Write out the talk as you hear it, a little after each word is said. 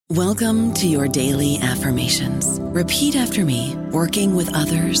Welcome to your daily affirmations. Repeat after me. Working with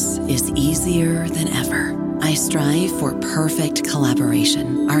others is easier than ever. I strive for perfect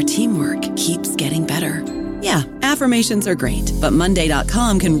collaboration. Our teamwork keeps getting better. Yeah, affirmations are great, but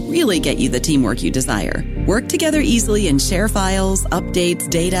Monday.com can really get you the teamwork you desire. Work together easily and share files, updates,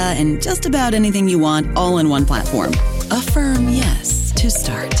 data, and just about anything you want all in one platform. Affirm yes to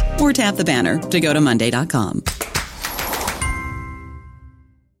start, or tap the banner to go to Monday.com.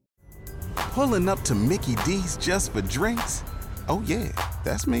 Pulling up to Mickey D's just for drinks? Oh yeah,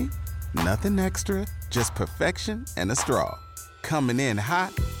 that's me. Nothing extra, just perfection and a straw. Coming in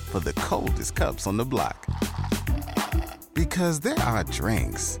hot for the coldest cups on the block. Because there are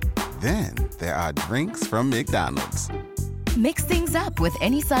drinks. Then there are drinks from McDonald's. Mix things up with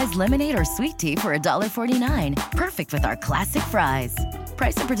any size lemonade or sweet tea for $1.49. Perfect with our classic fries.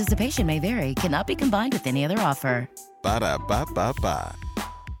 Price and participation may vary. Cannot be combined with any other offer. Ba-da-ba-ba-ba.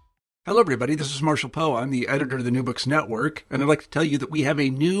 Hello, everybody. This is Marshall Poe. I'm the editor of the New Books Network, and I'd like to tell you that we have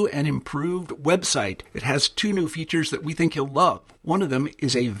a new and improved website. It has two new features that we think you'll love. One of them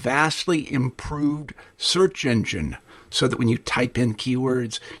is a vastly improved search engine, so that when you type in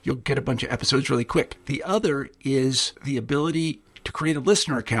keywords, you'll get a bunch of episodes really quick. The other is the ability to create a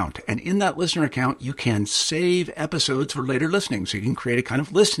listener account. And in that listener account, you can save episodes for later listening. So you can create a kind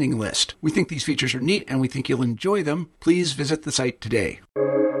of listening list. We think these features are neat, and we think you'll enjoy them. Please visit the site today.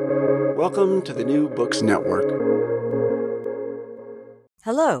 Welcome to the New Books Network.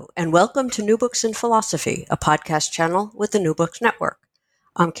 Hello, and welcome to New Books in Philosophy, a podcast channel with the New Books Network.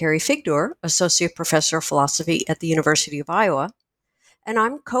 I'm Carrie Figdor, Associate Professor of Philosophy at the University of Iowa, and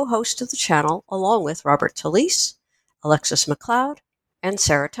I'm co-host of the channel along with Robert Talisse, Alexis McLeod, and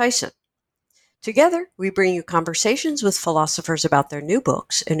Sarah Tyson. Together, we bring you conversations with philosophers about their new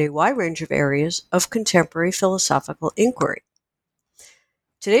books in a wide range of areas of contemporary philosophical inquiry.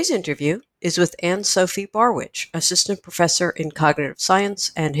 Today's interview is with Anne-Sophie Barwich, Assistant Professor in Cognitive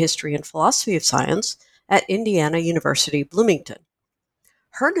Science and History and Philosophy of Science at Indiana University, Bloomington.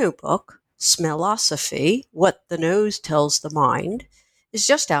 Her new book, Smellosophy: What the Nose Tells the Mind, is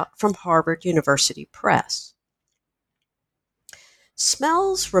just out from Harvard University Press.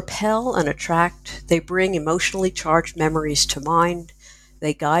 Smells repel and attract. They bring emotionally charged memories to mind.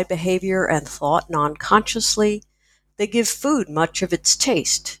 They guide behavior and thought non-consciously. They give food much of its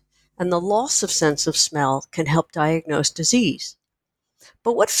taste, and the loss of sense of smell can help diagnose disease.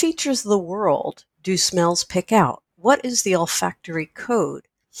 But what features of the world do smells pick out? What is the olfactory code?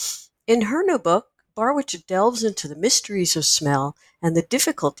 In her new book, Barwich delves into the mysteries of smell and the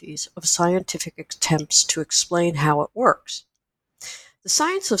difficulties of scientific attempts to explain how it works. The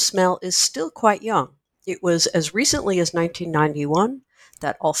science of smell is still quite young. It was as recently as 1991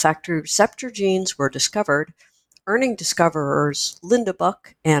 that olfactory receptor genes were discovered, earning discoverers Linda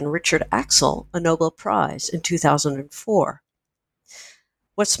Buck and Richard Axel a Nobel Prize in 2004.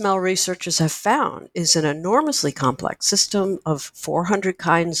 What smell researchers have found is an enormously complex system of 400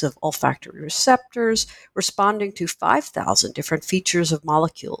 kinds of olfactory receptors responding to 5,000 different features of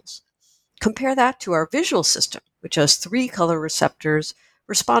molecules. Compare that to our visual system, which has 3 color receptors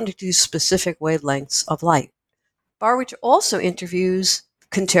responding to specific wavelengths of light. Barwich also interviews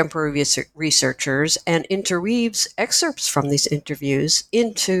contemporary researchers and interweaves excerpts from these interviews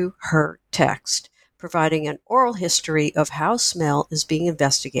into her text, providing an oral history of how smell is being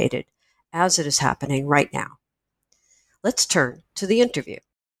investigated as it is happening right now. Let's turn to the interview.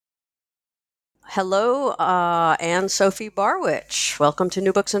 Hello, Anne-Sophie Barwich. Welcome to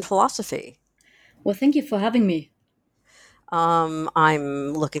New Books in Philosophy. Well, thank you for having me.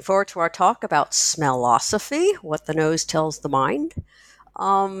 I'm looking forward to our talk about smellosophy, what the nose tells the mind.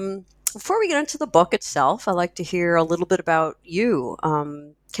 Before we get into the book itself, I'd like to hear a little bit about you.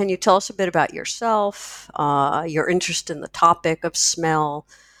 Can you tell us a bit about yourself, your interest in the topic of smell,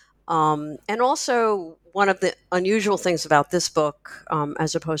 and also one of the unusual things about this book,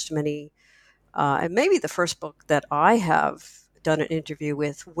 as opposed to many, and maybe the first book that I have done an interview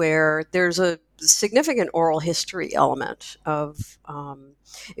with, where there's a significant oral history element of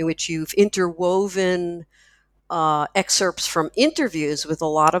in which you've interwoven excerpts from interviews with a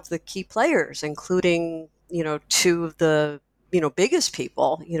lot of the key players, including, two of the, biggest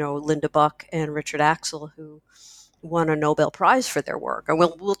people, Linda Buck and Richard Axel, who won a Nobel Prize for their work. And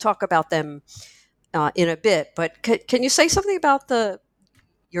we'll talk about them in a bit. But can you say something about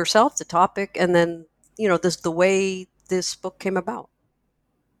yourself, the topic, and then, the way this book came about?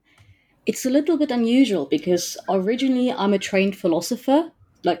 It's a little bit unusual because originally I'm a trained philosopher,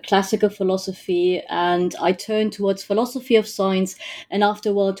 like classical philosophy, and I turned towards philosophy of science and after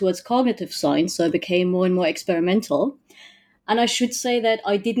a while towards cognitive science, so I became more and more experimental. And I should say that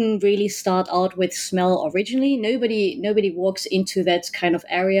I didn't really start out with smell originally. Nobody walks into that kind of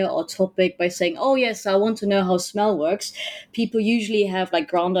area or topic by saying, "Oh yes, I want to know how smell works." People usually have like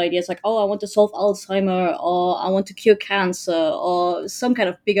grand ideas like, "Oh, I want to solve Alzheimer," or "I want to cure cancer," or some kind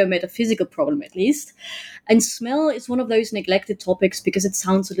of bigger metaphysical problem at least. And smell is one of those neglected topics because it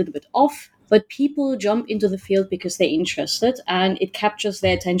sounds a little bit off, but people jump into the field because they're interested and it captures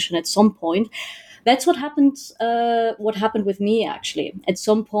their attention at some point. That's what happened. What happened with me actually? At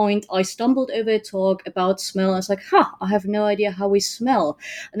some point, I stumbled over a talk about smell. I was like, I have no idea how we smell."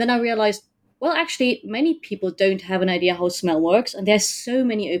 And then I realized, well, actually, many people don't have an idea how smell works, and there's so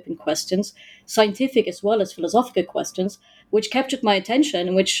many open questions, scientific as well as philosophical questions, which captured my attention,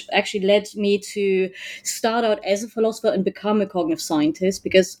 and which actually led me to start out as a philosopher and become a cognitive scientist,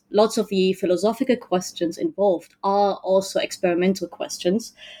 because lots of the philosophical questions involved are also experimental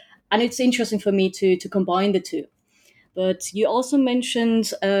questions. And it's interesting for me to combine the two. But you also mentioned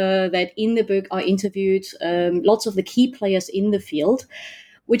that in the book I interviewed lots of the key players in the field,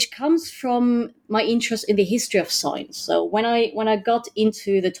 which comes from my interest in the history of science. So when I got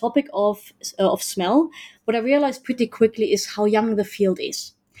into the topic of smell, what I realized pretty quickly is how young the field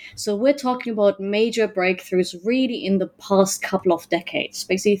is. So we're talking about major breakthroughs really in the past couple of decades,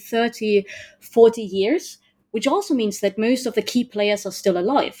 basically 30, 40 years, which also means that most of the key players are still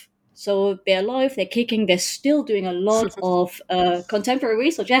alive. So they're alive, they're kicking, they're still doing a lot of contemporary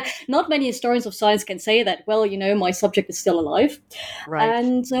research. Yeah, not many historians of science can say that, well, my subject is still alive. Right.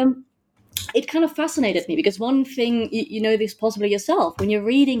 And it kind of fascinated me because one thing, you know this possibly yourself, when you're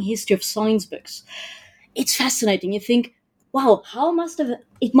reading history of science books, it's fascinating. You think, wow,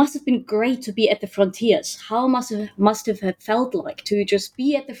 it must have been great to be at the frontiers. How must have felt like to just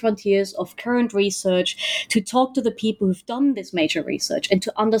be at the frontiers of current research, to talk to the people who've done this major research, and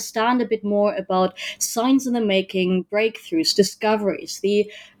to understand a bit more about science in the making, breakthroughs, discoveries, the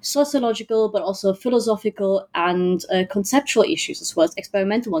sociological but also philosophical and conceptual issues as well as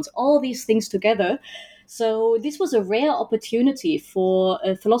experimental ones. All these things together. So this was a rare opportunity for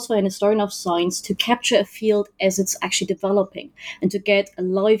a philosopher and historian of science to capture a field as it's actually developing and to get a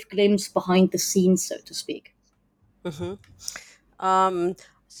live glimpse behind the scenes, so to speak. Mm-hmm.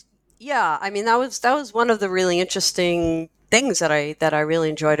 Yeah, I mean that was one of the really interesting things that I really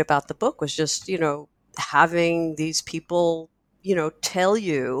enjoyed about the book was just having these people tell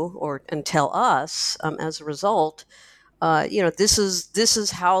you and tell us as a result. This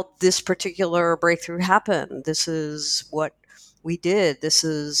is how this particular breakthrough happened. This is what we did. This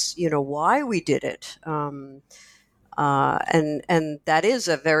is, why we did it. And that is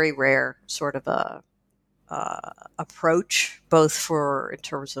a very rare sort of a approach, both in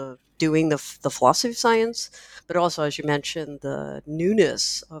terms of doing the philosophy of science, but also, as you mentioned, the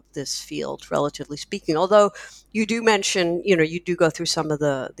newness of this field, relatively speaking. Although you do mention, you do go through some of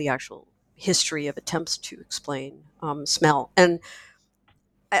the actual history of attempts to explain smell. And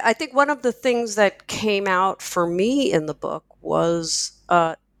I think one of the things that came out for me in the book was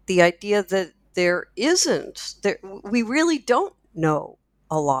the idea that we really don't know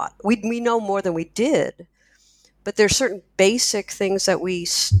a lot. We know more than we did, but there's certain basic things that we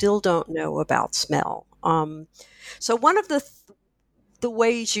still don't know about smell. So one of the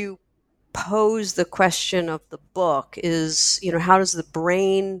ways you pose the question of the book is, how does the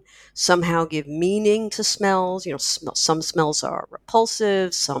brain somehow give meaning to smells? Some smells are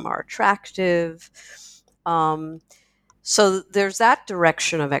repulsive, some are attractive. So there's that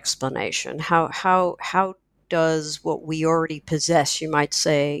direction of explanation. How does what we already possess, you might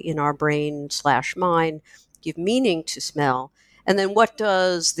say, in our brain/mind, give meaning to smell? And then what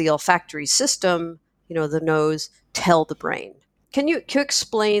does the olfactory system, the nose, tell the brain? Can you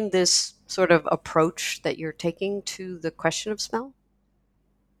explain this sort of approach that you're taking to the question of smell?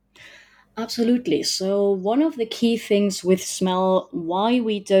 Absolutely. So one of the key things with smell, why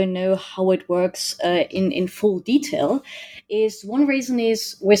we don't know how it works in full detail, is one reason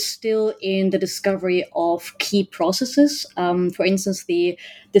is we're still in the discovery of key processes. For instance, the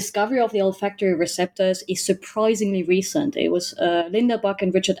discovery of the olfactory receptors is surprisingly recent. It was Linda Buck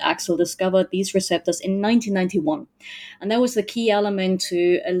and Richard Axel discovered these receptors in 1991. And that was the key element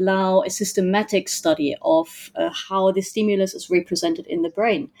to allow a systematic study of how the stimulus is represented in the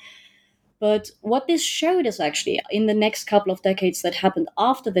brain. But what this showed us actually in the next couple of decades that happened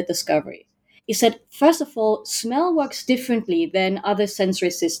after the discovery is that, first of all, smell works differently than other sensory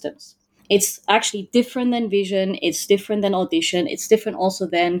systems. It's actually different than vision, it's different than audition, it's different also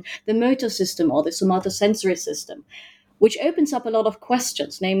than the motor system or the somatosensory system, which opens up a lot of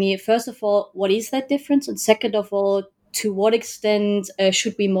questions. Namely, first of all, what is that difference? And second of all, to what extent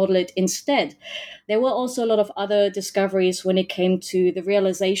should we model it instead? There were also a lot of other discoveries when it came to the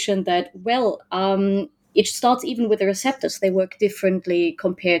realization that, it starts even with the receptors. They work differently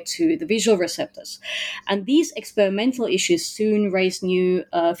compared to the visual receptors. And these experimental issues soon raised new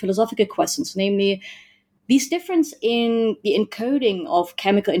philosophical questions, namely, this difference in the encoding of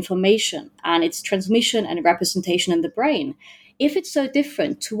chemical information and its transmission and representation in the brain, if it's so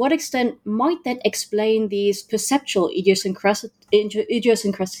different, to what extent might that explain these perceptual idiosyncrasies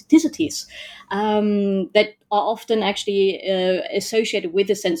that are often actually associated with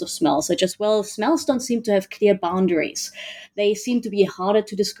the sense of smell, such as, well, smells don't seem to have clear boundaries. They seem to be harder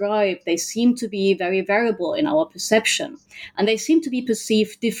to describe. They seem to be very variable in our perception. And they seem to be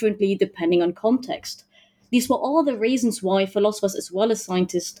perceived differently depending on context. These were all the reasons why philosophers as well as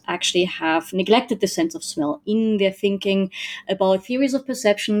scientists actually have neglected the sense of smell in their thinking about theories of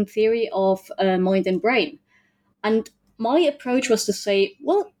perception, theory of mind and brain. And my approach was to say,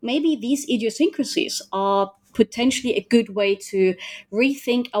 well, maybe these idiosyncrasies are potentially a good way to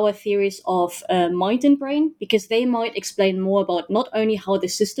rethink our theories of mind and brain, because they might explain more about not only how the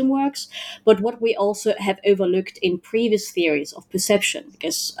system works, but what we also have overlooked in previous theories of perception,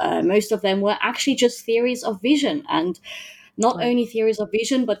 because most of them were actually just theories of vision, and not only theories of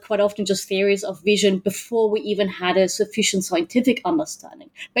vision, but quite often just theories of vision before we even had a sufficient scientific understanding.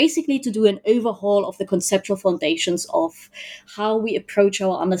 Basically, to do an overhaul of the conceptual foundations of how we approach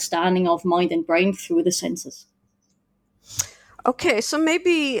our understanding of mind and brain through the senses. Okay, so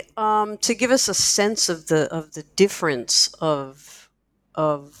maybe to give us a sense of the difference of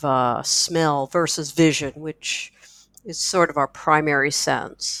smell versus vision, which is sort of our primary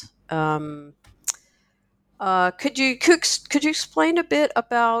sense. Could you explain a bit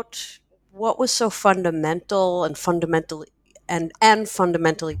about what was so fundamental and fundamentally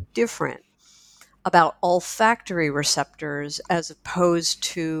different about olfactory receptors as opposed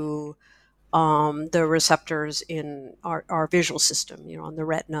to the receptors in our visual system, on the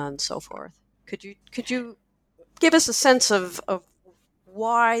retina and so forth? Could you give us a sense of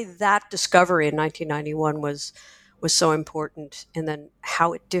why that discovery in 1991 was so important, and then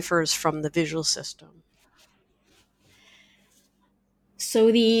how it differs from the visual system?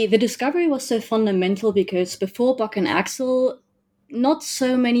 So the discovery was so fundamental because before Buck and Axel, not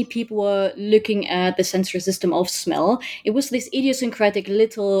so many people were looking at the sensory system of smell. It was this idiosyncratic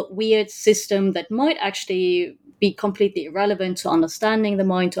little weird system that might actually be completely irrelevant to understanding the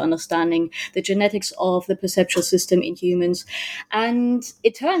mind, to understanding the genetics of the perceptual system in humans. And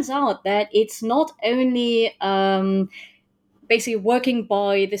it turns out that it's not only basically working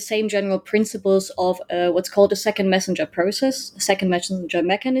by the same general principles of what's called a second messenger process, a second messenger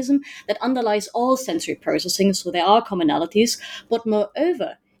mechanism that underlies all sensory processing. So there are commonalities, but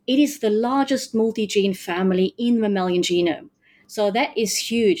moreover, it is the largest multi-gene family in mammalian genome. So that is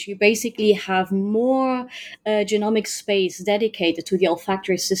huge. You basically have more genomic space dedicated to the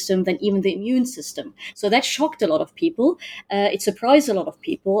olfactory system than even the immune system. So that shocked a lot of people. It surprised a lot of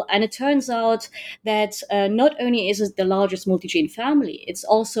people. And it turns out that not only is it the largest multi-gene family, it's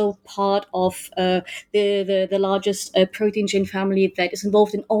also part of the largest protein gene family that is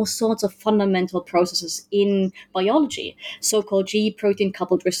involved in all sorts of fundamental processes in biology, so-called G protein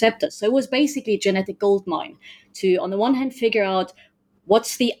coupled receptors. So it was basically a genetic goldmine to, on the one hand, figure out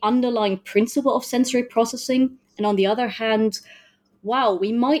what's the underlying principle of sensory processing, and on the other hand, wow,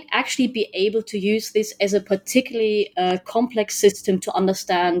 we might actually be able to use this as a particularly complex system to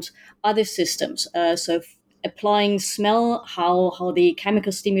understand other systems. So applying smell, how the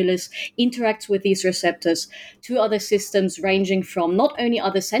chemical stimulus interacts with these receptors to other systems, ranging from not only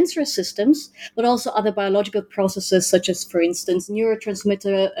other sensory systems, but also other biological processes, such as, for instance,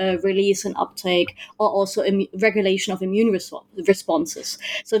 neurotransmitter release and uptake, or also regulation of immune responses.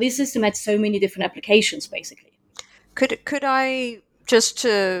 So this system had so many different applications, basically. Could I just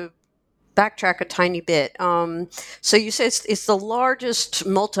to backtrack a tiny bit? So you said it's the largest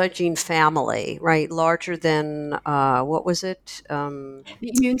multi-gene family, right? Larger than what was it? The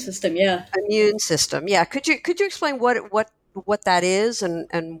immune system, yeah. Immune system, yeah. Could you explain what that is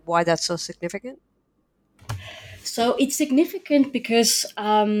and why that's so significant? So it's significant because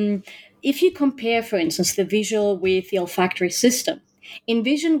if you compare, for instance, the visual with the olfactory system, in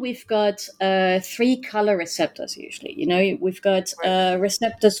vision, we've got 3 color receptors usually. We've got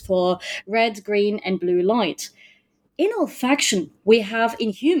receptors for red, green, and blue light. In olfaction, we have in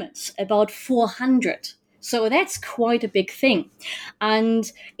humans about 400. So that's quite a big thing. And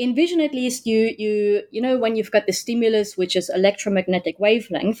in vision, at least, you know, when you've got the stimulus, which is electromagnetic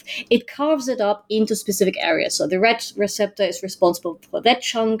wavelength, it carves it up into specific areas. So the red receptor is responsible for that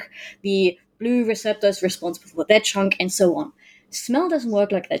chunk. The blue receptor is responsible for that chunk, and so on. Smell doesn't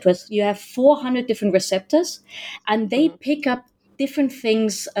work like that. You have 400 different receptors, and they pick up different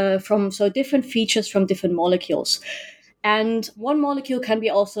things different features from different molecules. And one molecule can be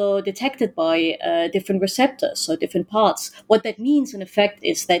also detected by different receptors, so different parts. What that means, in effect,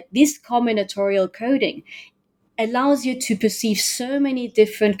 is that this combinatorial coding allows you to perceive so many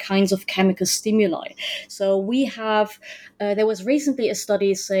different kinds of chemical stimuli. So we have, there was recently a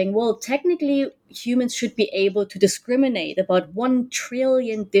study saying, well, technically humans should be able to discriminate about 1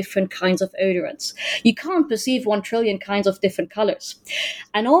 trillion different kinds of odorants. You can't perceive 1 trillion kinds of different colors.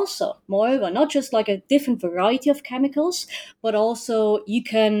 And also, moreover, not just like a different variety of chemicals, but also you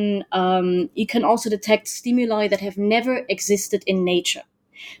can also detect stimuli that have never existed in nature.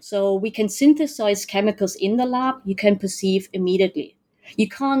 So we can synthesize chemicals in the lab you can perceive immediately. You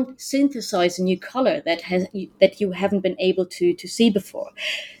can't synthesize a new color that you haven't been able to see before.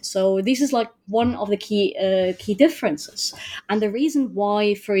 So this is like one of the key differences. And the reason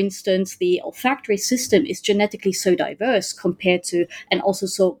why, for instance, the olfactory system is genetically so diverse compared to, and also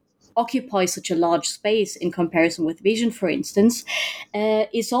so occupies such a large space in comparison with vision, for instance,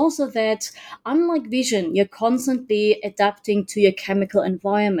 is also that, unlike vision, you're constantly adapting to your chemical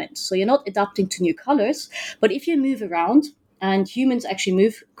environment. So you're not adapting to new colors, but if you move around, and humans actually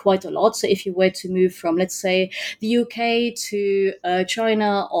move quite a lot. So if you were to move from, let's say, the UK to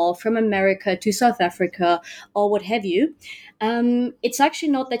China, or from America to South Africa, or what have you, it's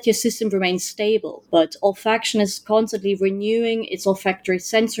actually not that your system remains stable, but olfaction is constantly renewing its olfactory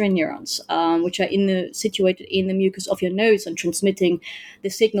sensory neurons, which are situated in the mucus of your nose and transmitting the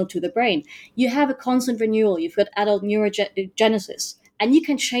signal to the brain. You have a constant renewal. You've got adult neurogenesis, and you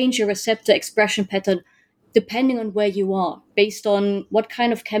can change your receptor expression pattern depending on where you are. Based on what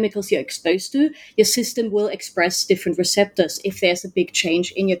kind of chemicals you're exposed to, your system will express different receptors if there's a big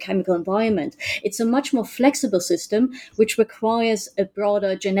change in your chemical environment. It's a much more flexible system, which requires a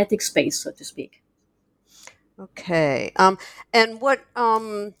broader genetic space, so to speak. Okay. And what,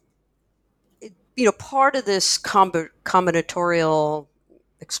 part of this combinatorial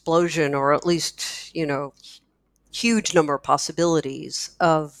explosion, or at least, huge number of possibilities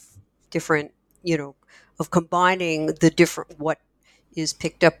of different, of combining the different, what is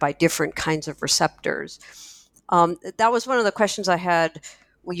picked up by different kinds of receptors. That was one of the questions I had.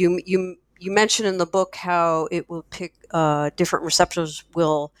 You mentioned in the book how it will pick, different receptors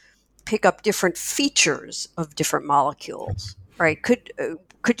will pick up different features of different molecules, right?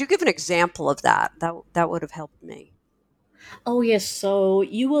 Could you give an example of that? That would have helped me. Oh yes, so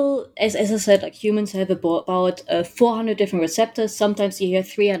you will, as I said, like humans have about 400 different receptors. Sometimes you hear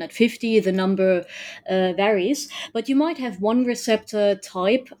 350. The number varies, but you might have one receptor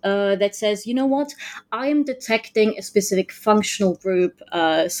type that says, you know what, I am detecting a specific functional group,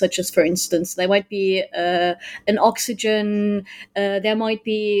 such as, for instance, there might be an oxygen, there might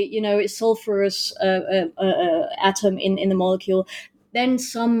be, a sulfurous atom in the molecule. Then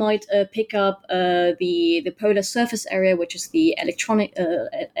some might pick up the polar surface area, which is the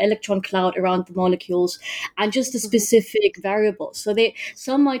electron cloud around the molecules, and just a specific variable. So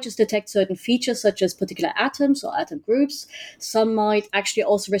some might just detect certain features, such as particular atoms or atom groups. Some might actually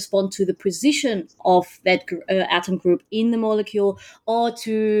also respond to the position of that atom group in the molecule, or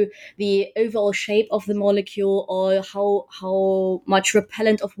to the overall shape of the molecule, or how much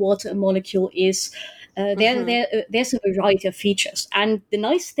repellent of water a molecule is. There's a variety of features. And the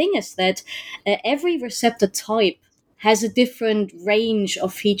nice thing is that every receptor type has a different range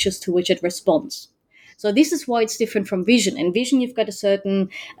of features to which it responds. So this is why it's different from vision. In vision, you've got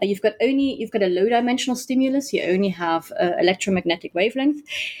you've got a low dimensional stimulus. You only have electromagnetic wavelength.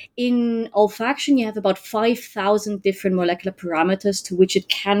 In olfaction, you have about 5,000 different molecular parameters to which it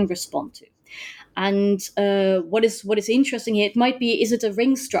can respond to. And what is interesting here, it might be, is it a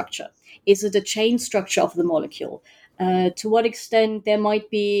ring structure? Is it a chain structure of the molecule? To what extent there might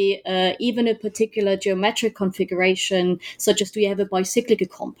be even a particular geometric configuration, such as, do you have a bicyclic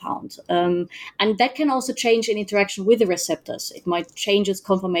compound? And that can also change in interaction with the receptors. It might change its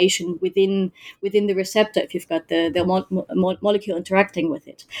conformation within the receptor if you've got the molecule interacting with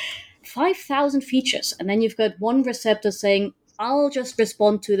it. 5,000 features, and then you've got one receptor saying, I'll just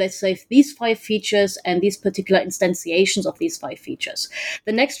respond to, let's say, these 5 features and these particular instantiations of these 5 features.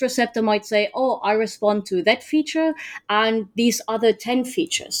 The next receptor might say, oh, I respond to that feature and these other 10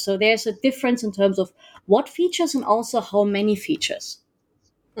 features. So there's a difference in terms of what features and also how many features.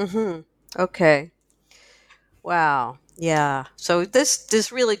 Mm-hmm. Okay. Wow. Yeah. So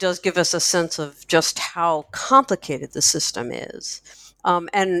this really does give us a sense of just how complicated the system is.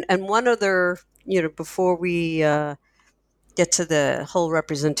 And one other, before we get to the whole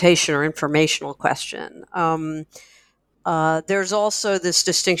representation or informational question. There's also this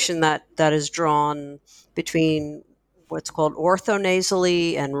distinction that is drawn between what's called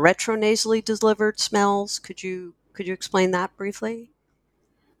orthonasally and retronasally delivered smells. Could you explain that briefly?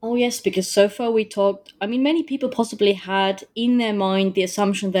 Oh, yes, because so far we talked, I mean, many people possibly had in their mind the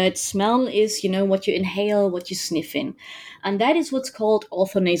assumption that smell is, what you inhale, what you sniff in. And that is what's called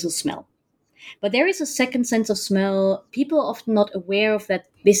orthonasal smell. But there is a second sense of smell. People are often not aware of that.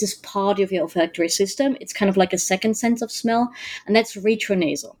 This is part of your olfactory system. It's kind of like a second sense of smell, and that's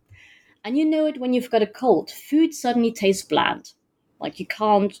retronasal. And you know it when you've got a cold. Food suddenly tastes bland. Like you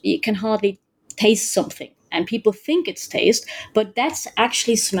can hardly taste something. And people think it's taste, but that's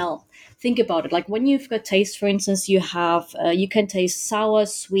actually smell. Think about it. Like when you've got taste, for instance, you can taste sour,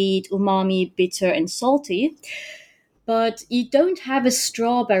 sweet, umami, bitter, and salty. But you don't have a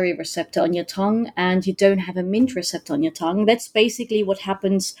strawberry receptor on your tongue and you don't have a mint receptor on your tongue. That's basically what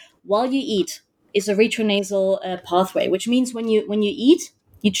happens while you eat. Is a retronasal pathway, which means when you eat,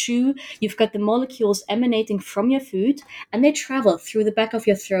 you chew, you've got the molecules emanating from your food, and they travel through the back of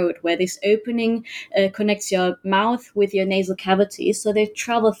your throat, where this opening connects your mouth with your nasal cavity. So they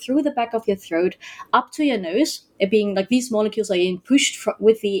travel through the back of your throat up to your nose, it being like these molecules are being pushed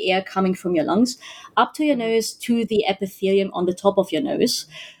with the air coming from your lungs up to your nose to the epithelium on the top of your nose.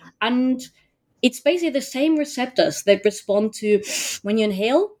 And it's basically the same receptors that respond to when you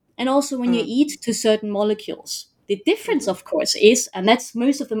inhale and also when you eat to certain molecules. The difference, of course, is, and that's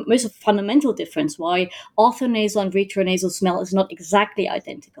most of the fundamental difference, why orthonasal and retronasal smell is not exactly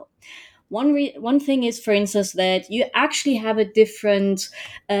identical. One thing is, for instance, that you actually have a different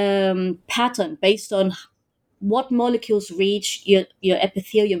pattern based on what molecules reach your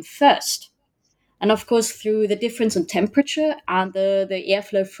epithelium first. And of course, through the difference in temperature and the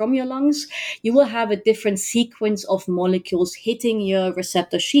airflow from your lungs, you will have a different sequence of molecules hitting your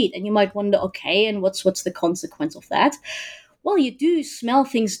receptor sheet. And you might wonder, okay, and what's the consequence of that? Well, you do smell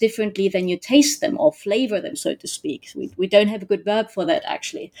things differently than you taste them or flavor them, so to speak. We don't have a good verb for that,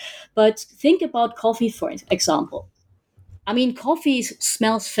 actually. But think about coffee, for example. I mean, coffee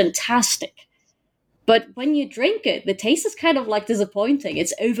smells fantastic. But when you drink it, the taste is kind of like disappointing.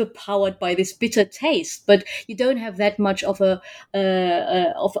 It's overpowered by this bitter taste, but you don't have that much of an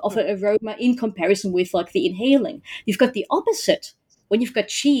aroma in comparison with like the inhaling. You've got the opposite. When you've got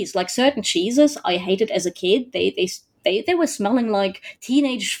cheese, like certain cheeses, I hated as a kid. They were smelling like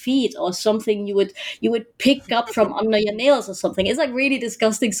teenage feet or something you would pick up from under your nails or something. It's like really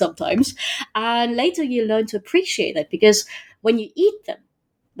disgusting sometimes. And later you learn to appreciate that because when you eat them,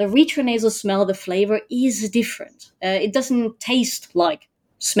 the retronasal smell, the flavor is different. It doesn't taste like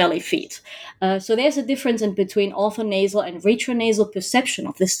smelly feet. So there's a difference in between orthonasal and retronasal perception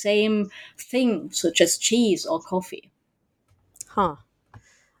of the same thing, such as cheese or coffee. Huh.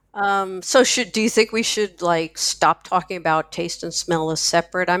 So do you think we should like stop talking about taste and smell as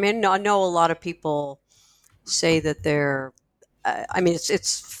separate? I mean, I know a lot of people say that they're,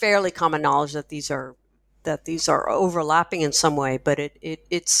 it's fairly common knowledge that these are overlapping in some way, but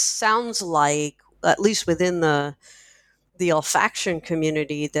it sounds like, at least within the olfaction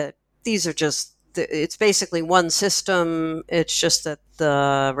community, that these are just, it's basically one system. It's just that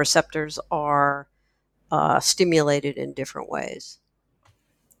the receptors are stimulated in different ways.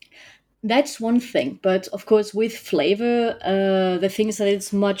 That's one thing, but of course, with flavor, the thing is that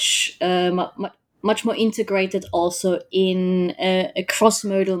it's much more integrated also in a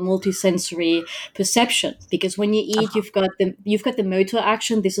cross-modal multisensory perception. Because when you eat, you've got the motor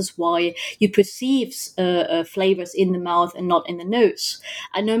action. This is why you perceive flavors in the mouth and not in the nose.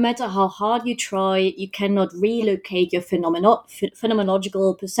 And no matter how hard you try, you cannot relocate your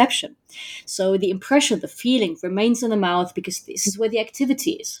phenomenological perception. So the impression, the feeling remains in the mouth because this is where the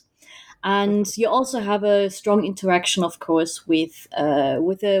activity is. And you also have a strong interaction, of course, with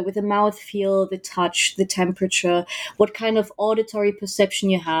the mouth feel, the touch, the temperature, what kind of auditory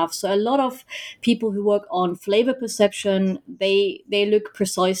perception you have. So a lot of people who work on flavor perception, they look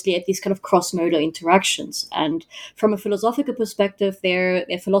precisely at these kind of cross-modal interactions. And from a philosophical perspective, they're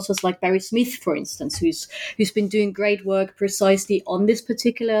philosophers like Barry Smith, for instance, who's been doing great work precisely on this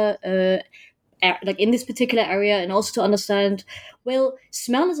particular in this particular area, and also to understand, well,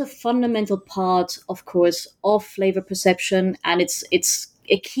 smell is a fundamental part, of course, of flavor perception, and it's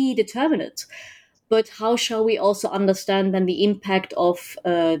a key determinant. But how shall we also understand then the impact of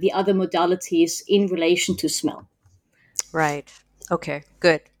the other modalities in relation to smell? Right. Okay,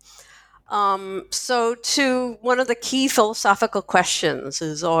 good. So to one of the key philosophical questions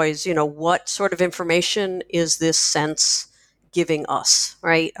is always, what sort of information is this sense giving us,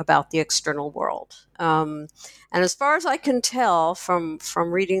 right, about the external world. And as far as I can tell from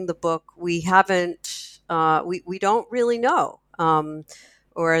reading the book, we haven't, we don't really know.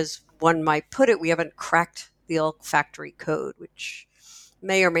 Or as one might put it, we haven't cracked the olfactory code, which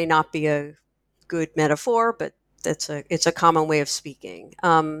may or may not be a good metaphor, but it's a common way of speaking.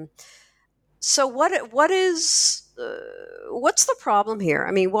 So what's the problem here?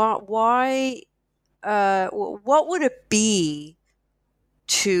 I mean, why what would it be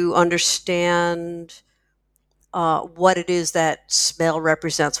to understand what it is that smell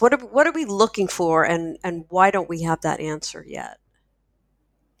represents? What are we looking for, and why don't we have that answer yet?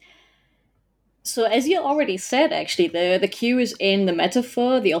 So, as you already said, actually, the cue is in the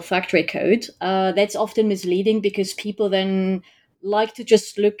metaphor, the olfactory code. That's often misleading because people then like to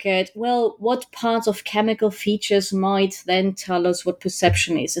just look at, well, what parts of chemical features might then tell us what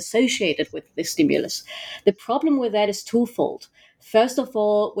perception is associated with the stimulus. The problem with that is twofold. First of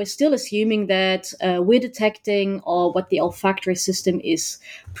all, we're still assuming that we're detecting, or what the olfactory system is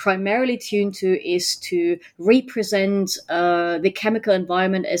primarily tuned to is to represent the chemical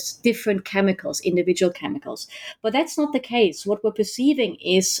environment as different chemicals, individual chemicals. But that's not the case. What we're perceiving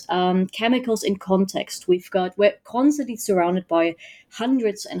is chemicals in context. We're constantly surrounded by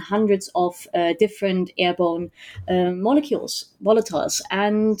hundreds and hundreds of different airborne molecules, volatiles,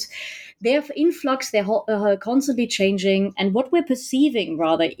 and they're in flux, they're constantly changing. And what we're perceiving,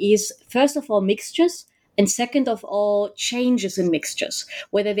 rather, is, first of all, mixtures, and second of all, changes in mixtures,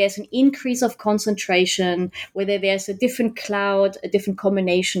 whether there's an increase of concentration, whether there's a different cloud, a different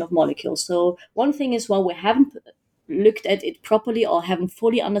combination of molecules. So one thing is, while we haven't looked at it properly or haven't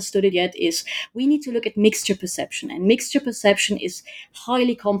fully understood it yet, is we need to look at mixture perception. And mixture perception is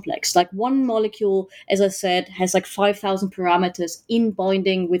highly complex. Like one molecule, as I said, has like 5,000 parameters in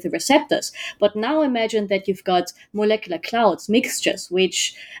binding with the receptors. But now imagine that you've got molecular clouds, mixtures,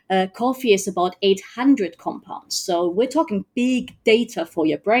 which coffee is about 800 compounds. So we're talking big data for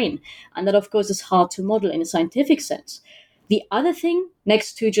your brain. And that, of course, is hard to model in a scientific sense. The other thing,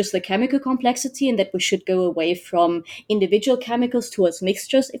 next to just the chemical complexity, and that we should go away from individual chemicals towards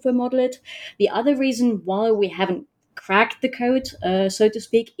mixtures if we model it, the other reason why we haven't cracked the code, so to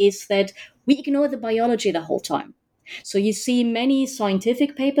speak, is that we ignore the biology the whole time. So you see many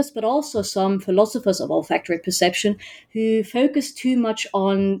scientific papers, but also some philosophers of olfactory perception who focus too much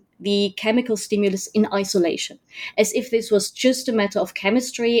on the chemical stimulus in isolation, as if this was just a matter of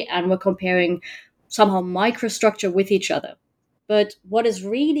chemistry and we're comparing somehow microstructure with each other. But what is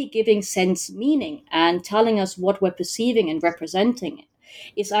really giving sense meaning and telling us what we're perceiving and representing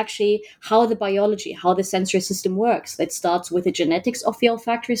is actually how the biology, how the sensory system works. That starts with the genetics of the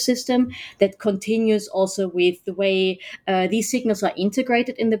olfactory system, that continues also with the way these signals are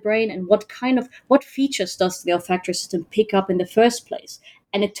integrated in the brain, and what features does the olfactory system pick up in the first place.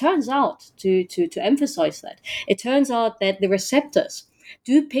 And it turns out, to emphasize that, it turns out that the receptors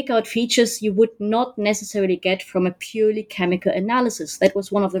do pick out features you would not necessarily get from a purely chemical analysis. That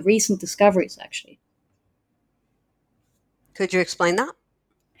was one of the recent discoveries, actually. Could you explain that?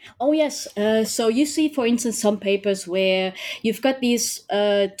 Oh, yes. So you see, for instance, some papers where you've got these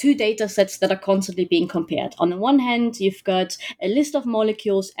two data sets that are constantly being compared. On the one hand, you've got a list of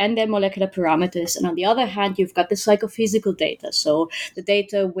molecules and their molecular parameters. And on the other hand, you've got the psychophysical data. So the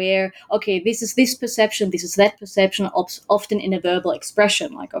data where, okay, this is this perception, this is that perception, often in a verbal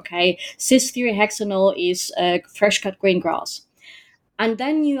expression. Like, okay, cis-3-hexanol is fresh cut green grass. And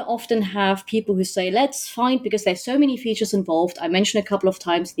then you often have people who say, let's find, because there's so many features involved. I mentioned a couple of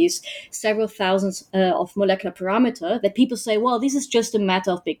times these several thousands of molecular parameter, that people say, well, this is just a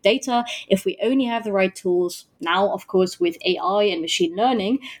matter of big data. If we only have the right tools, now, of course, with AI and machine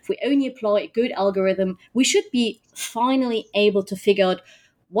learning, if we only apply a good algorithm, we should be finally able to figure out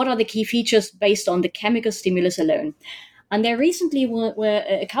what are the key features based on the chemical stimulus alone. And there recently were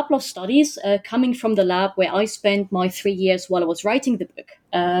a couple of studies coming from the lab where I spent my 3 years while I was writing the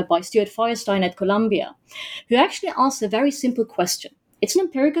book, by Stuart Feuerstein at Columbia, who actually asked a very simple question. It's an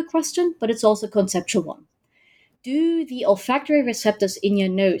empirical question, but it's also a conceptual one. Do the olfactory receptors in your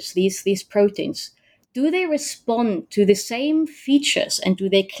nose, these proteins, do they respond to the same features, and do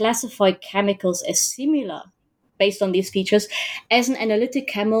they classify chemicals as similar based on these features as an analytic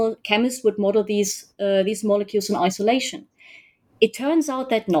chemist would model these molecules in isolation? It turns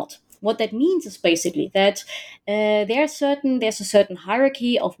out that not. What that means is basically that there's a certain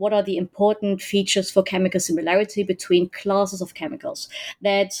hierarchy of what are the important features for chemical similarity between classes of chemicals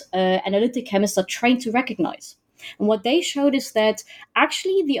that analytic chemists are trained to recognize. And what they showed is that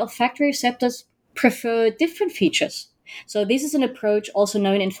actually the olfactory receptors prefer different features. So this is an approach also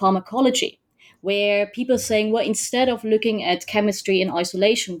known in pharmacology, where people are saying, well, instead of looking at chemistry in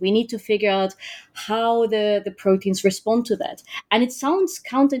isolation, we need to figure out how the proteins respond to that. And it sounds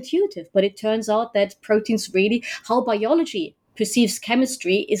counterintuitive, but it turns out that proteins really, how biology perceives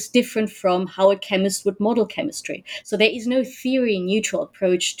chemistry is different from how a chemist would model chemistry. So there is no theory neutral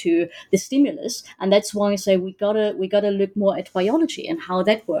approach to the stimulus, and that's why I say we gotta look more at biology and how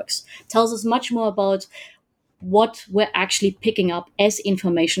that works. It tells us much more about what we're actually picking up as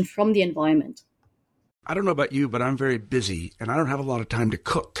information from the environment. I don't know about you, but I'm very busy and I don't have a lot of time to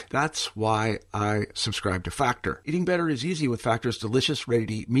cook. That's why I subscribe to Factor. Eating better is easy with Factor's delicious,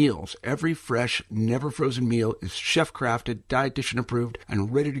 ready-to-eat meals. Every fresh, never frozen meal is chef-crafted, dietitian approved,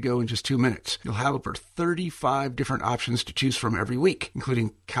 and ready to go in just 2 minutes. You'll have over 35 different options to choose from every week,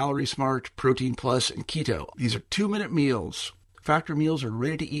 including Calorie Smart, Protein Plus, and Keto. These are 2-minute meals. Factor meals are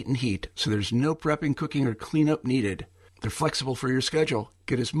ready to eat and heat, so there's no prepping, cooking, or cleanup needed. They're flexible for your schedule.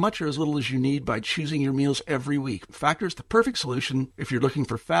 Get as much or as little as you need by choosing your meals every week. Factor is the perfect solution if you're looking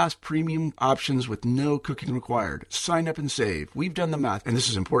for fast, premium options with no cooking required. Sign up and save. We've done the math, and this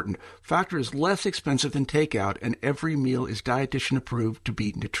is important. Factor is less expensive than takeout, and every meal is dietitian approved to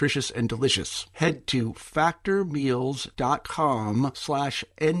be nutritious and delicious. Head to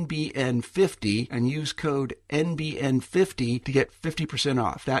factormeals.com/NBN50 and use code NBN50 to get 50%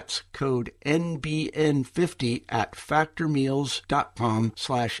 off. That's code NBN50 at factormeals.com/NBN50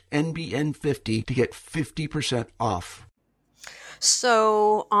 to get 50% off.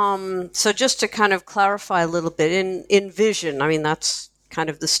 So just to kind of clarify a little bit, in vision, I mean, that's kind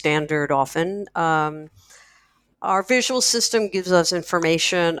of the standard often. Our visual system gives us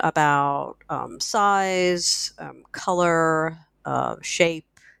information about size, color, shape,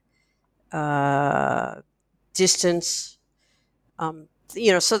 distance. So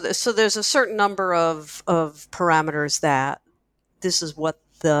there's a certain number of parameters that this is what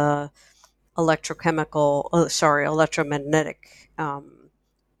the electromagnetic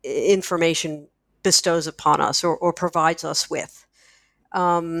information bestows upon us or provides us with.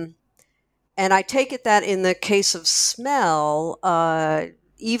 And I take it that in the case of smell,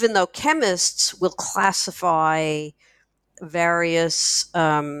 even though chemists will classify various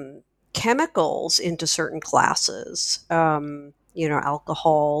chemicals into certain classes,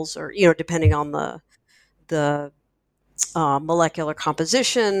 alcohols, or depending on the molecular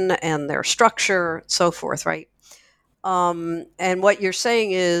composition and their structure, so forth, right? And what you're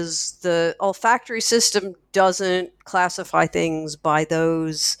saying is the olfactory system doesn't classify things by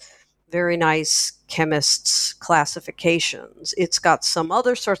those very nice chemists' classifications. It's got some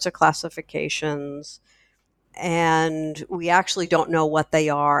other sorts of classifications, and we actually don't know what they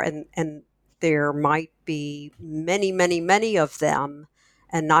are, and there might be many, many, many of them,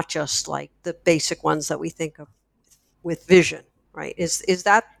 and not just like the basic ones that we think of with vision, right? Is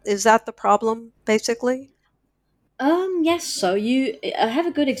that the problem, basically? Yes. So I have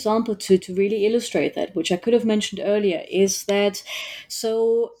a good example to really illustrate that, which I could have mentioned earlier, is that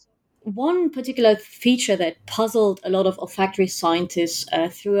one particular feature that puzzled a lot of olfactory scientists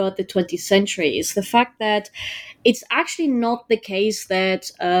throughout the 20th century is the fact that it's actually not the case that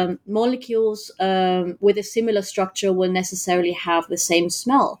molecules with a similar structure will necessarily have the same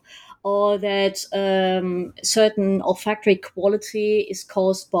smell, or that certain olfactory quality is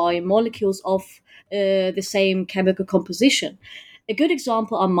caused by molecules of the same chemical composition. A good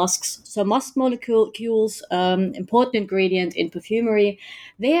example are musks. So musk molecules, important ingredient in perfumery,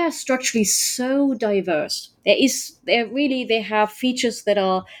 they are structurally so diverse. They have features that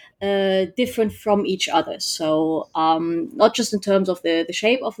are different from each other. So not just in terms of the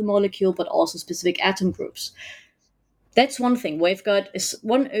shape of the molecule, but also specific atom groups. That's one thing. We've got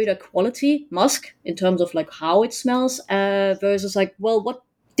one odor quality, musk, in terms of like how it smells, versus like, well, what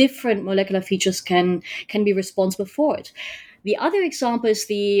different molecular features can be responsible for it. The other example is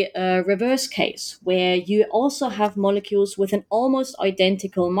the reverse case, where you also have molecules with an almost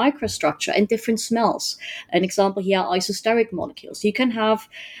identical microstructure and different smells. An example here are isosteric molecules. You can have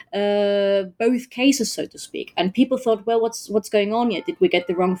both cases, so to speak. And people thought, well, what's going on here? Did we get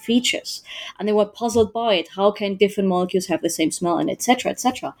the wrong features? And they were puzzled by it. How can different molecules have the same smell, and et cetera, et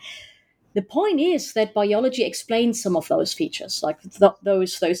cetera. The point is that biology explains some of those features, like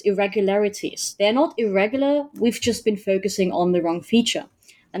those irregularities. They're not irregular. We've just been focusing on the wrong feature.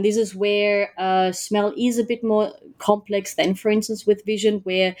 And this is where smell is a bit more complex than, for instance, with vision,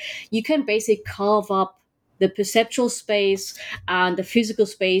 where you can basically carve up the perceptual space and the physical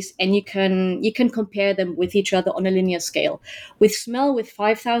space, and you can compare them with each other on a linear scale. With smell, with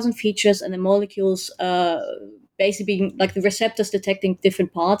 5,000 features and the molecules basically being like the receptors detecting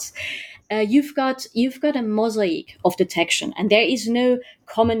different parts. You've got a mosaic of detection, and there is no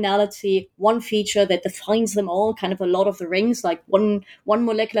commonality, one feature that defines them all, kind of a lot of the rings, like one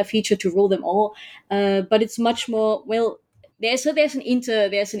molecular feature to rule them all. But it's much more, well, there's an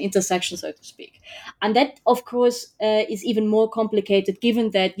intersection, so to speak, and that of course is even more complicated,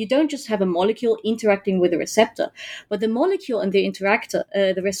 given that you don't just have a molecule interacting with a receptor, but the molecule and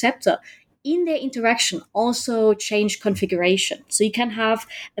the receptor in their interaction also change configuration. So you can have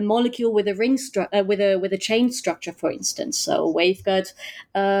a molecule with a with a chain structure, for instance. So where you've got,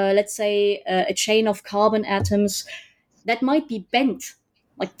 let's say, a chain of carbon atoms that might be bent,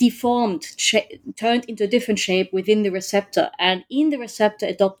 like deformed, turned into a different shape within the receptor, and in the receptor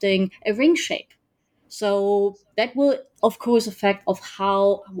adopting a ring shape. So that will, of course, affect of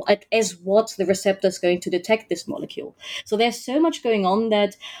how, as what the receptor is going to detect this molecule. So there's so much going on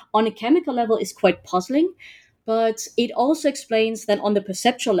that on a chemical level is quite puzzling, but it also explains that on the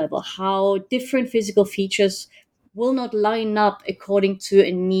perceptual level, how different physical features will not line up according to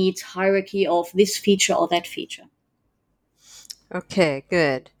a neat hierarchy of this feature or that feature. Okay,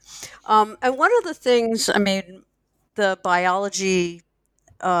 good. And one of the things, I mean, the biology,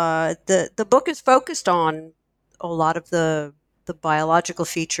 the book is focused on a lot of the biological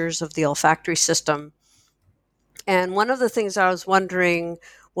features of the olfactory system. And one of the things I was wondering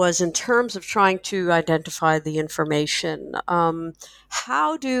was, in terms of trying to identify the information,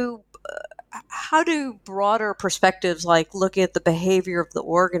 how do broader perspectives, like looking at the behavior of the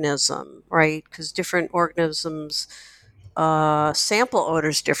organism, right? Because different organisms sample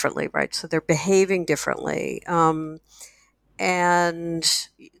odors differently, right? So they're behaving differently. And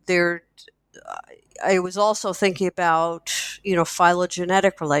they're, I was also thinking about,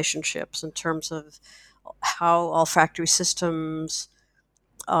 phylogenetic relationships in terms of how olfactory systems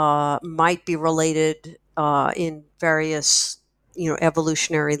might be related in various,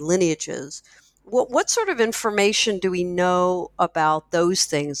 evolutionary lineages. What sort of information do we know about those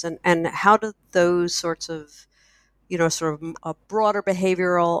things, and how do those sorts of, sort of a broader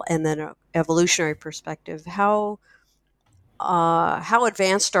behavioral and then an evolutionary perspective, how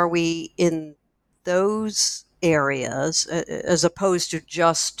advanced are we in those areas, as opposed to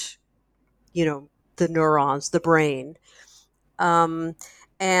just, the neurons, the brain? And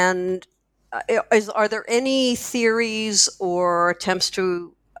are there any theories or attempts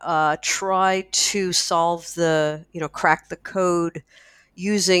to try to solve crack the code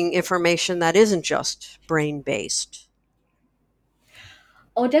using information that isn't just brain based?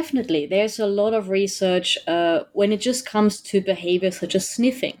 Oh, definitely. There's a lot of research when it just comes to behavior such as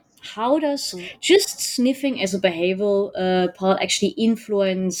sniffing. How does just sniffing as a behavioral part actually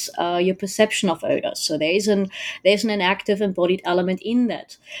influence your perception of odors? So there's an active embodied element in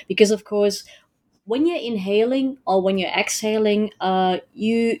that, because of course, when you're inhaling or when you're exhaling,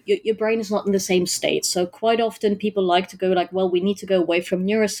 your brain is not in the same state. So quite often people like to go like, well, we need to go away from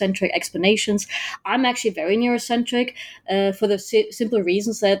neurocentric explanations. I'm actually very neurocentric for the simple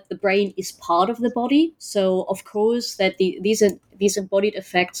reasons that the brain is part of the body. So of course that these embodied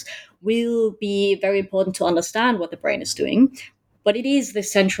effects will be very important to understand what the brain is doing. But it is the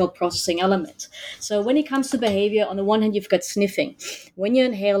central processing element. So when it comes to behavior, on the one hand, you've got sniffing. When you're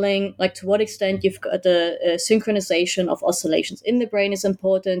inhaling, like to what extent you've got the synchronization of oscillations in the brain is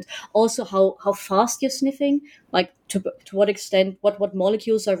important. Also, how fast you're sniffing, like to what extent, what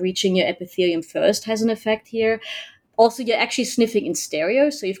molecules are reaching your epithelium first has an effect here. Also, you're actually sniffing in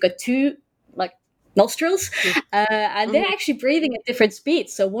stereo. So you've got two, like, nostrils, and they're actually breathing at different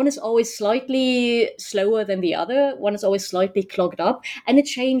speeds. So one is always slightly slower than the other. One is always slightly clogged up, and it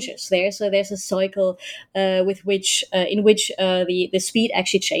changes there. So there's a cycle in which the speed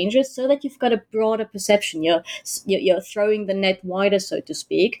actually changes, so that you've got a broader perception. You're throwing the net wider, so to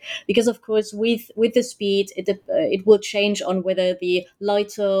speak, because of course with the speed, it will change on whether the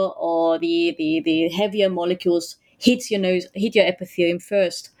lighter or the heavier molecules hit your epithelium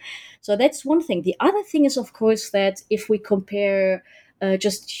first. So that's one thing. The other thing is, of course, that if we compare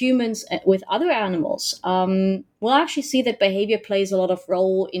just humans with other animals, we'll actually see that behavior plays a lot of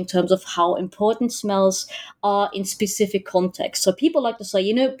role in terms of how important smells are in specific contexts. So people like to say,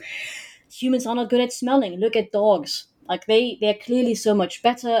 humans are not good at smelling. Look at dogs. Like they're clearly so much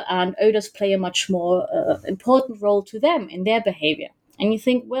better, and odors play a much more important role to them in their behavior. And you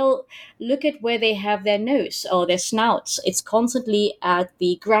think, well, look at where they have their nose or their snouts. It's constantly at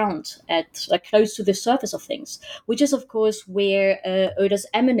the ground, at like close to the surface of things, which is, of course, where odors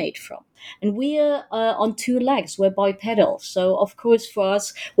emanate from. And we're on two legs. We're bipedal. So, of course, for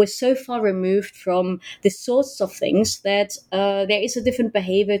us, we're so far removed from the source of things that there is a different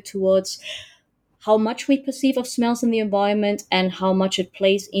behavior towards how much we perceive of smells in the environment and how much it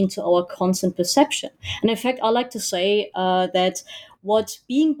plays into our constant perception. And in fact, I like to say that what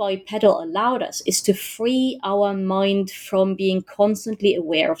being bipedal allowed us is to free our mind from being constantly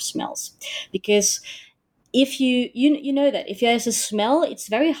aware of smells. Because if you know that if there's a smell, it's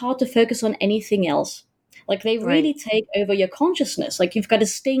very hard to focus on anything else. Like they really take over your consciousness. Like you've got a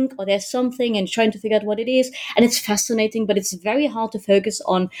stink or there's something and trying to figure out what it is. And it's fascinating, but it's very hard to focus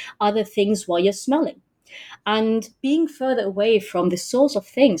on other things while you're smelling. And being further away from the source of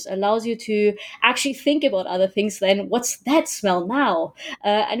things allows you to actually think about other things than what's that smell now?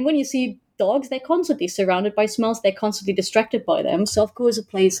 And when you see dogs, they're constantly surrounded by smells, they're constantly distracted by them. So, of course, it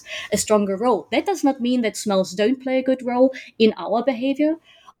plays a stronger role. That does not mean that smells don't play a good role in our behavior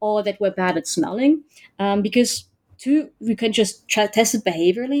or that we're bad at smelling, because we can just test it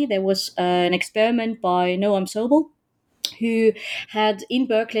behaviorally. There was an experiment by Noam Sobel, who had in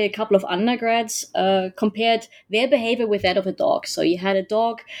Berkeley a couple of undergrads compared their behavior with that of a dog. So you had a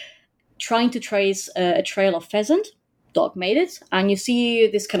dog trying to trace a trail of pheasant. Dog made it, and you see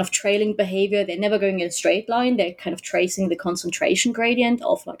this kind of trailing behavior. They're never going in a straight line. They're kind of tracing the concentration gradient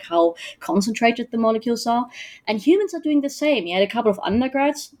of like how concentrated the molecules are. And humans are doing the same. You had a couple of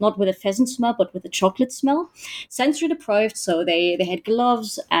undergrads, not with a pheasant smell, but with a chocolate smell, sensory deprived. So they had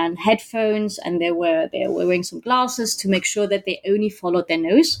gloves and headphones, and they were wearing some glasses to make sure that they only followed their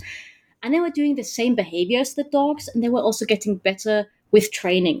nose. And they were doing the same behavior as the dogs, and they were also getting better with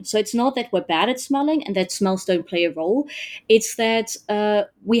training. So it's not that we're bad at smelling and that smells don't play a role. It's that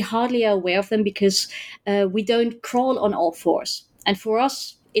we hardly are aware of them because we don't crawl on all fours. And for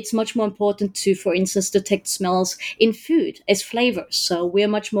us, it's much more important to, for instance, detect smells in food as flavors. So we're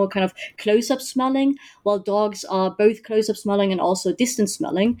much more kind of close-up smelling, while dogs are both close-up smelling and also distant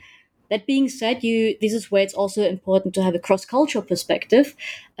smelling. That being said, this is where it's also important to have a cross-cultural perspective.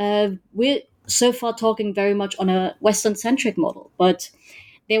 We're so far talking very much on a Western-centric model, but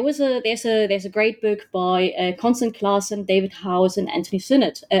there's a great book by Constance Claassen, David Howes, and Anthony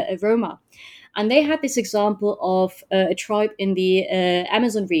Sinnott, Roma, and they had this example of a tribe in the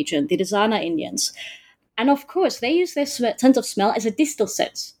Amazon region, the Desana Indians, and of course they use their sense of smell as a distal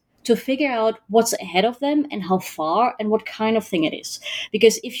sense to figure out what's ahead of them and how far and what kind of thing it is.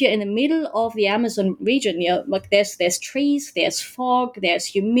 Because if you're in the middle of the Amazon region, like there's trees, there's fog, there's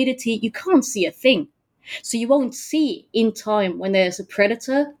humidity, you can't see a thing. So you won't see in time when there's a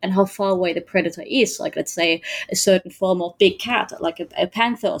predator and how far away the predator is, like let's say a certain form of big cat, like a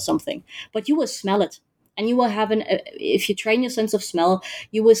panther or something. But you will smell it. And you will have if you train your sense of smell,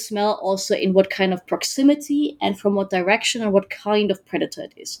 you will smell also in what kind of proximity and from what direction and what kind of predator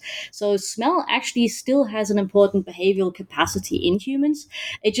it is. So smell actually still has an important behavioral capacity in humans.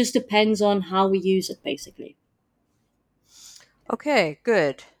 It just depends on how we use it, basically. Okay,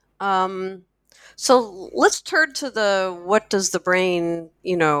 good. So let's turn to the what does the brain,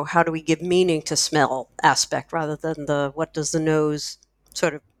 how do we give meaning to smell aspect rather than the what does the nose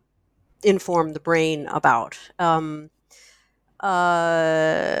sort of inform the brain about. So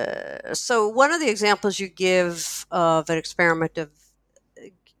one of the examples you give of an experiment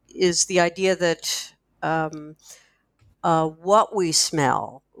is the idea that what we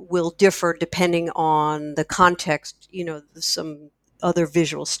smell will differ depending on the context, some other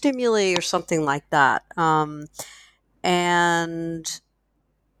visual stimuli or something like that. And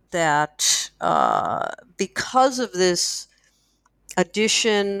that because of this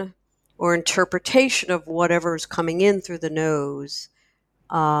addition or interpretation of whatever is coming in through the nose,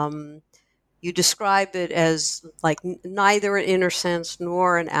 you describe it as like neither an inner sense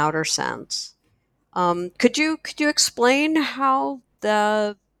nor an outer sense. Could you explain how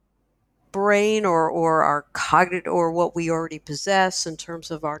the brain or our cognitive or what we already possess in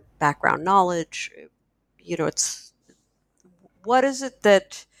terms of our background knowledge, it's what is it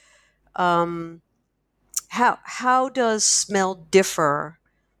that how does smell differ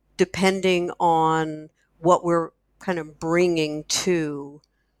depending on what we're kind of bringing to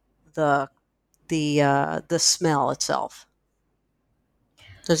the smell itself?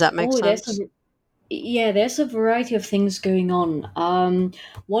 Does that make sense? There's a variety of things going on.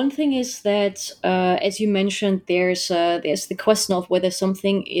 One thing is that, as you mentioned, there's the question of whether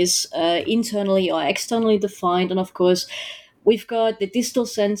something is internally or externally defined, and of course, we've got the distal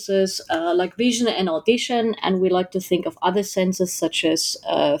senses like vision and audition, and we like to think of other senses such as,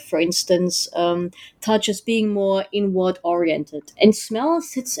 for instance, touch as being more inward-oriented. And smell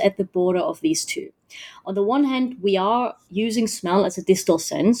sits at the border of these two. On the one hand, we are using smell as a distal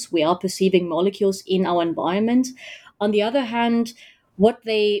sense. We are perceiving molecules in our environment. On the other hand, what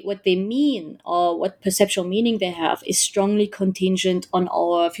they mean or what perceptual meaning they have is strongly contingent on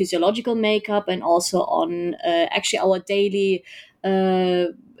our physiological makeup and also on actually our daily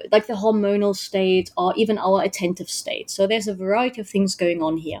like the hormonal state or even our attentive state. So there's a variety of things going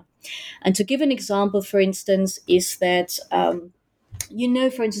on here. And to give an example, for instance, is that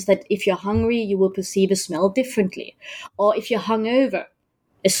for instance, that if you're hungry, you will perceive a smell differently. Or if you're hungover,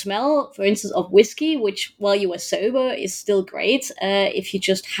 a smell, for instance, of whiskey, which while you were sober is still great, if you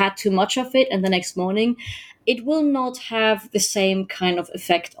just had too much of it and the next morning, it will not have the same kind of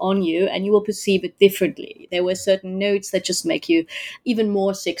effect on you and you will perceive it differently. There were certain notes that just make you even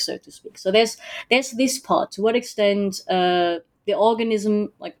more sick, so to speak. So there's this part. To what extent the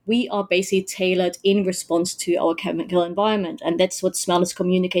organism, like we are basically tailored in response to our chemical environment, and that's what smell is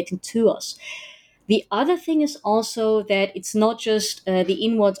communicating to us. The other thing is also that it's not just the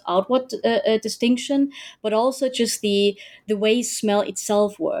inward-outward distinction, but also just the way smell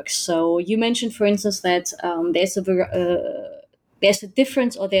itself works. So you mentioned, for instance, that there's a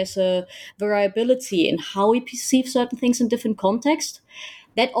difference or there's a variability in how we perceive certain things in different contexts.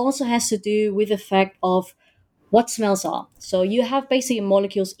 That also has to do with the fact of what smells are. So you have basically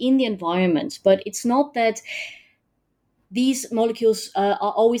molecules in the environment, but it's not that these molecules are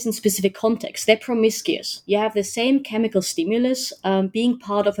always in specific contexts. They're promiscuous. You have the same chemical stimulus being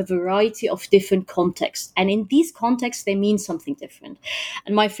part of a variety of different contexts. And in these contexts, they mean something different.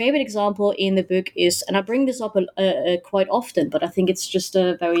 And my favorite example in the book is, and I bring this up quite often, but I think it's just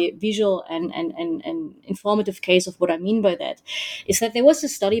a very visual and informative case of what I mean by that, is that there was a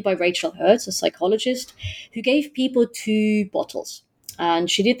study by Rachel Hertz, a psychologist, who gave people 2 bottles.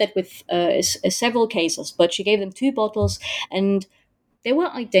 And she did that with several cases, but she gave them 2 bottles and they were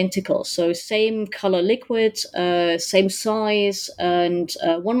identical. So same color liquid, same size, and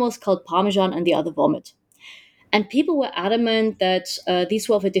one was called Parmesan and the other vomit. And people were adamant that these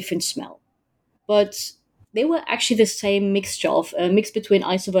were of a different smell. But they were actually the same mixture of mix between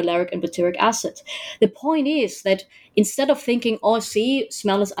isovaleric and butyric acid. The point is that instead of thinking, oh, see,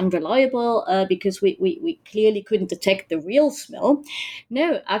 smell is unreliable because we clearly couldn't detect the real smell.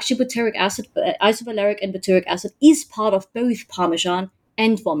 No, actually, butyric acid, isovaleric and butyric acid is part of both Parmesan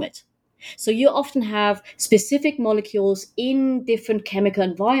and vomit. So you often have specific molecules in different chemical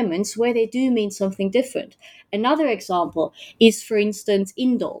environments where they do mean something different. Another example is, for instance,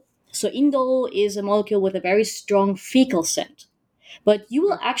 indole. So indole is a molecule with a very strong fecal scent, but you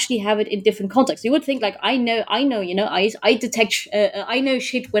will actually have it in different contexts. You would think like, I know, I detect, I know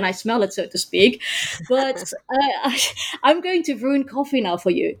shit when I smell it, so to speak, but I'm going to ruin coffee now for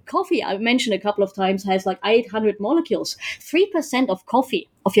you. Coffee, I've mentioned a couple of times, has like 800 molecules. 3%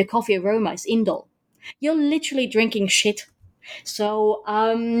 of your coffee aroma is indole. You're literally drinking shit. So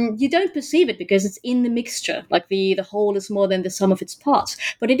you don't perceive it because it's in the mixture. Like the whole is more than the sum of its parts,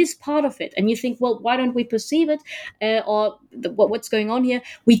 but it is part of it. And you think, well, why don't we perceive it? What's going on here?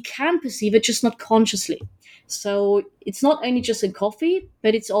 We can perceive it, just not consciously. So it's not only just in coffee,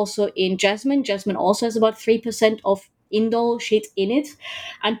 but it's also in jasmine. Jasmine also has about 3% of indole shit in it.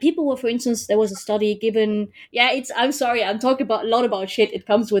 And people were, for instance, there was a study given. Yeah, I'm sorry, I'm talking about a lot about shit. It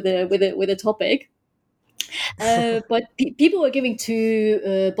comes with a topic. But people were giving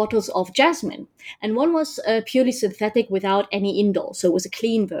 2 bottles of jasmine, and one was purely synthetic without any indole, so it was a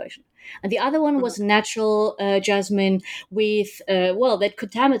clean version. And the other one was natural jasmine with, that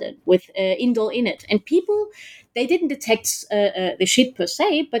contaminant with indole in it. And people, they didn't detect the shit per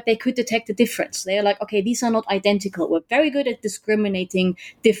se, but they could detect the difference. They're like, okay, these are not identical. We're very good at discriminating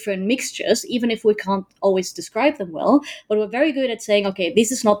different mixtures, even if we can't always describe them well. But we're very good at saying, okay,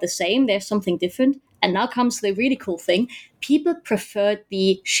 this is not the same. There's something different. And now comes the really cool thing. People preferred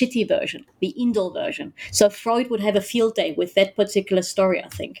the shitty version, the indole version. So Freud would have a field day with that particular story, I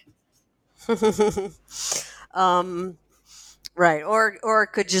think. Right. Or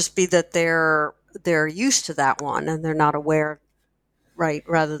it could just be that they're used to that one and they're not aware, right,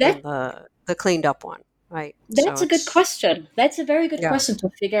 rather than the cleaned up one. Right. That's a good question. That's a very good question to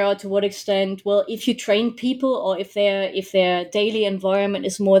figure out to what extent, well, if you train people or if their daily environment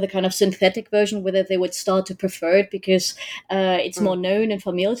is more the kind of synthetic version, whether they would start to prefer it because it's more known and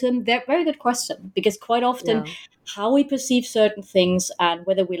familiar to them. They're very good question, because quite often how we perceive certain things and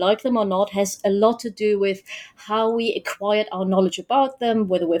whether we like them or not has a lot to do with how we acquired our knowledge about them,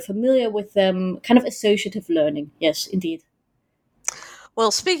 whether we're familiar with them, kind of associative learning. Yes, indeed.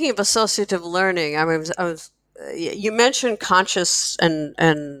 Well, speaking of associative learning, I mean, you mentioned conscious and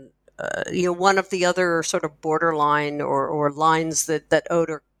one of the other sort of borderline or lines that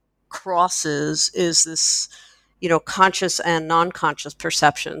odor crosses is this, conscious and non-conscious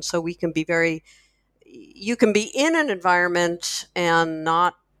perception. So we can be very, you can be in an environment and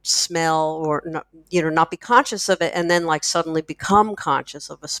not smell or not, not be conscious of it, and then like suddenly become conscious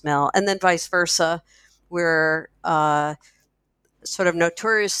of a smell, and then vice versa, where sort of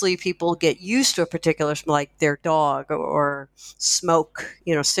notoriously people get used to a particular smell, like their dog or smoke,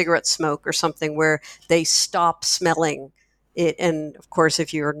 cigarette smoke or something, where they stop smelling it. And of course,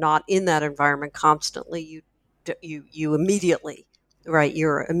 if you're not in that environment constantly, you immediately, right,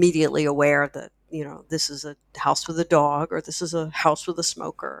 you're immediately aware that, this is a house with a dog, or this is a house with a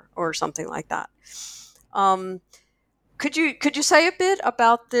smoker, or something like that. Could you say a bit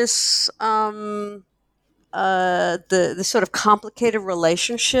about this, the sort of complicated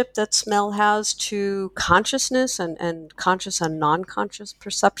relationship that smell has to consciousness and conscious and non-conscious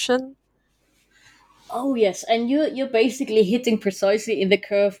perception? Oh yes, and you're basically hitting precisely in the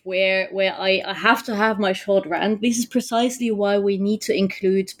curve where I have to have my short rant. This is precisely why we need to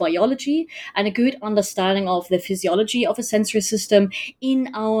include biology and a good understanding of the physiology of a sensory system in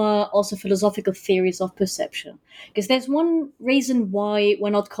our also philosophical theories of perception. Because there's one reason why we're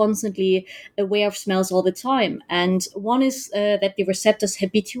not constantly aware of smells all the time, and one is that the receptors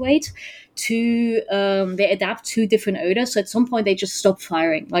habituate to they adapt to different odors. So at some point they just stop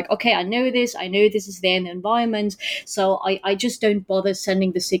firing. Like, okay, I know this is there in the environment, so I just don't bother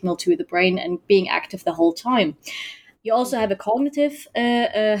sending the signal to the brain and being active the whole time. You also have a cognitive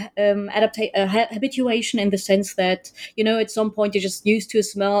habituation, in the sense that, at some point you're just used to a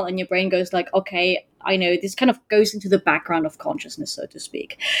smell and your brain goes like, okay, I know, this kind of goes into the background of consciousness, so to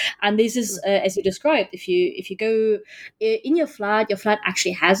speak. And this is, as you described, if you go in your flat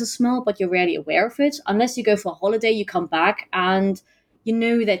actually has a smell, but you're rarely aware of it. Unless you go for a holiday, you come back and you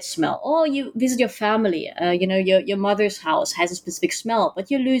know that smell. Or you visit your family, your mother's house has a specific smell, but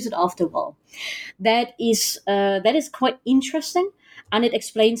you lose it after a while. That is quite interesting. And it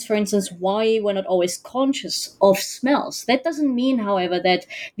explains, for instance, why we're not always conscious of smells. That doesn't mean, however, that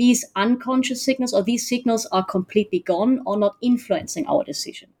these unconscious signals or these signals are completely gone or not influencing our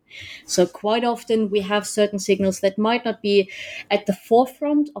decision. So quite often we have certain signals that might not be at the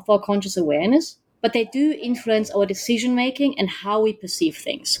forefront of our conscious awareness, but they do influence our decision making and how we perceive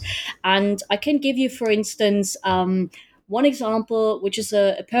things. And I can give you, for instance, one example, which is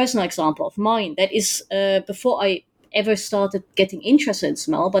a personal example of mine. That is before I ever started getting interested in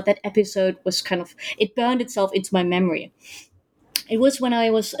smell, but that episode was it burned itself into my memory. It was when I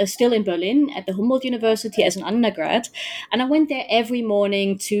was still in Berlin at the Humboldt University as an undergrad, and I went there every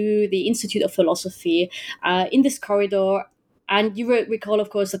morning to the Institute of Philosophy in this corridor. And you recall, of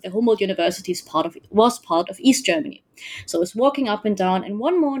course, that the Humboldt University was part of East Germany. So I was walking up and down, and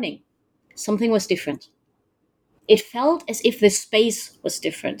one morning, something was different. It felt as if the space was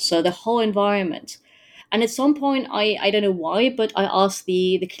different, so the whole environment. And at some point, I don't know why, but I asked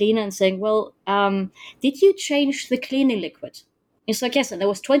the cleaner and saying, well, did you change the cleaning liquid? It's like, yes. And that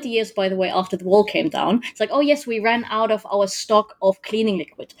was 20 years, by the way, after the wall came down. It's like, oh, yes, we ran out of our stock of cleaning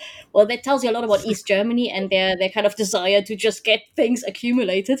liquid. Well, that tells you a lot about East Germany and their kind of desire to just get things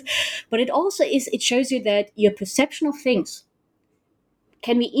accumulated. But it shows you that your perception of things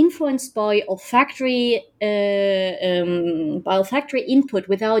can be influenced by olfactory input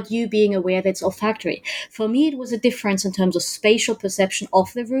without you being aware that it's olfactory. For me, it was a difference in terms of spatial perception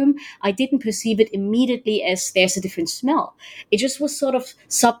of the room. I didn't perceive it immediately as there's a different smell. It just was sort of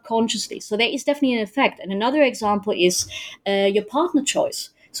subconsciously. So there is definitely an effect. And another example is your partner choice.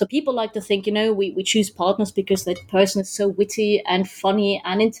 So people like to think, we choose partners because that person is so witty and funny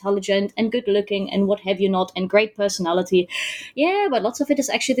and intelligent and good looking and what have you not, and great personality. Yeah, but lots of it is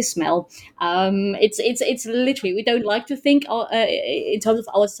actually the smell. It's literally, we don't like to think in terms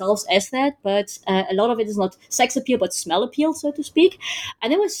of ourselves as that, but a lot of it is not sex appeal, but smell appeal, so to speak.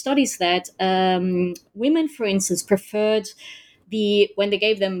 And there were studies that women, for instance, preferred when they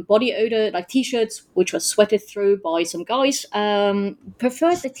gave them body odor, like t-shirts, which was sweated through by some guys,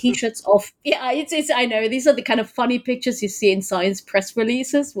 preferred the t-shirts of, I know, these are the kind of funny pictures you see in science press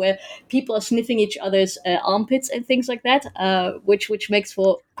releases where people are sniffing each other's armpits and things like that, which makes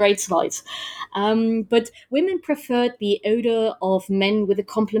for great slides. But women preferred the odor of men with a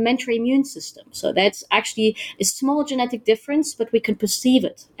complementary immune system. So that's actually a small genetic difference, but we can perceive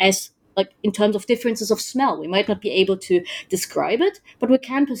it as in terms of differences of smell. We might not be able to describe it, but we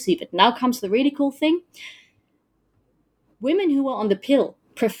can perceive it. Now comes the really cool thing. Women who were on the pill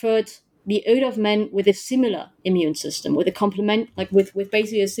preferred the odor of men with a similar immune system, with a complement, with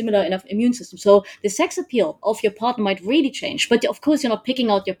basically a similar enough immune system. So the sex appeal of your partner might really change. But of course, you're not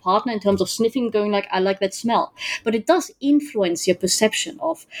picking out your partner in terms of sniffing, going like, I like that smell. But it does influence your perception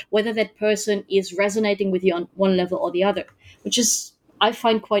of whether that person is resonating with you on one level or the other, which is, I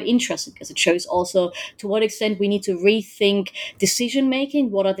find quite interesting because it shows also to what extent we need to rethink decision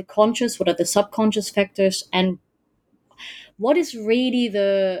making. What are the conscious, what are the subconscious factors, and what is really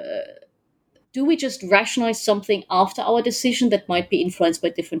do we just rationalize something after our decision that might be influenced by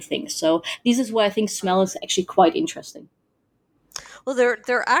different things? So this is where I think smell is actually quite interesting. Well,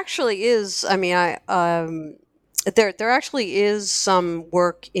 there actually is. I mean, there actually is some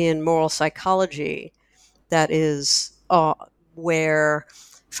work in moral psychology that is where,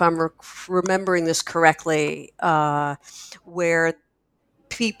 if I'm remembering this correctly, where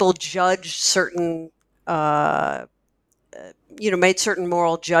people judge certain, made certain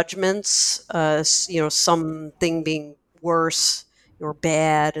moral judgments. Something being worse or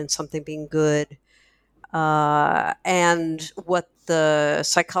bad, and something being good. And what the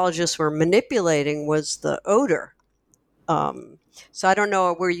psychologists were manipulating was the odor. So I don't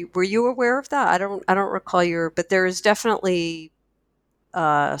know. Were you aware of that? I don't recall but there is definitely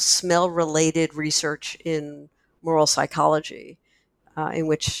smell related research in moral psychology, in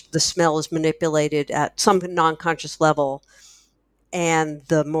which the smell is manipulated at some non-conscious level, and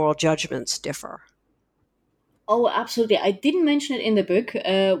the moral judgments differ. Oh, absolutely. I didn't mention it in the book.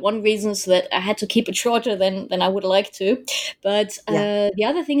 One reason is that I had to keep it shorter than I would like to. But the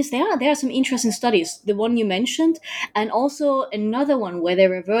other thing is there are some interesting studies. The one you mentioned, and also another one where they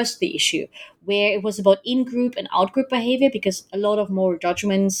reversed the issue, where it was about in-group and out-group behavior, because a lot of moral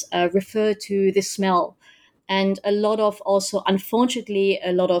judgments refer to the smell. And a lot of also, unfortunately,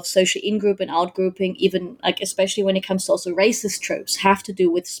 a lot of social in-group and out-grouping, even like especially when it comes to also racist tropes, have to do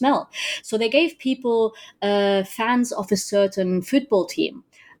with smell. So they gave people fans of a certain football team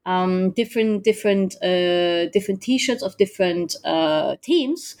different T-shirts of different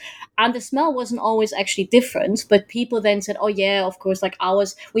teams, and the smell wasn't always actually different. But people then said, "Oh yeah, of course, like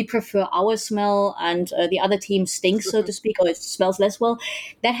ours, we prefer our smell, and the other team stinks, so to speak, or it smells less well."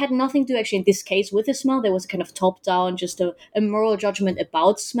 That had nothing to do actually in this case with the smell. There was kind of top down, just a moral judgment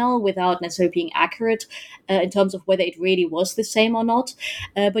about smell without necessarily being accurate in terms of whether it really was the same or not.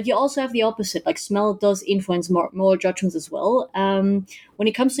 But you also have the opposite, like smell does influence moral judgments as well. When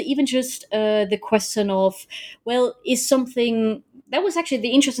it comes to even just the question of, well, is something that was actually the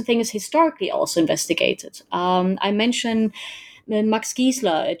interesting thing is historically also investigated. I mentioned Max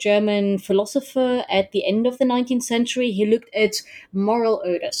Giesler, a German philosopher at the end of the 19th century. He looked at moral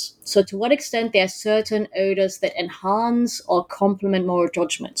odors. So to what extent there are certain odors that enhance or complement moral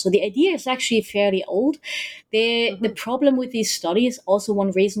judgment. So the idea is actually fairly old. The problem with these studies, also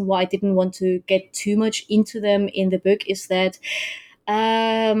one reason why I didn't want to get too much into them in the book, is that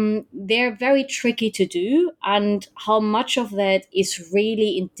they're very tricky to do, and how much of that is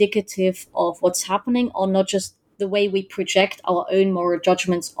really indicative of what's happening, or not just the way we project our own moral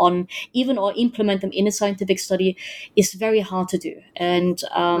judgments on, even or implement them in a scientific study, is very hard to do. And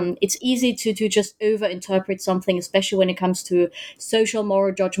it's easy to just over-interpret something, especially when it comes to social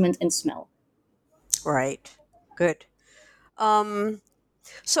moral judgment and smell. Right. Good.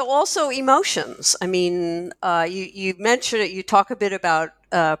 So also emotions. I mean, you mentioned it. You talk a bit about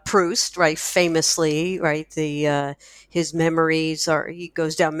Proust, right? Famously, right? His memories he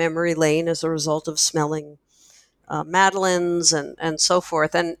goes down memory lane as a result of smelling madeleines and so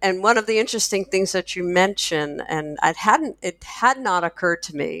forth. And one of the interesting things that you mentioned, and it had not occurred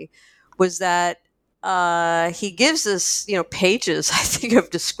to me, was that he gives us pages, I think, of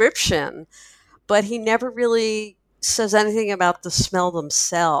description, but he never really says anything about the smell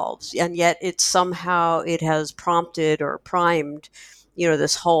themselves, and yet it has prompted or primed,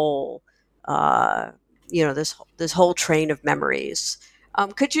 this whole, this whole train of memories.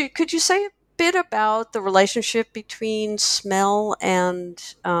 Could you say a bit about the relationship between smell and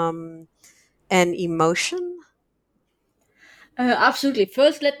emotion? Absolutely.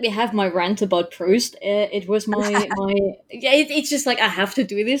 First, let me have my rant about Proust. It was my yeah. It's just like I have to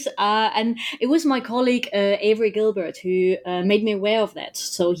do this, and it was my colleague Avery Gilbert who made me aware of that.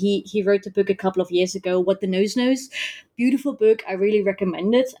 So he wrote a book a couple of years ago, "What the Nose Knows." Beautiful book. I really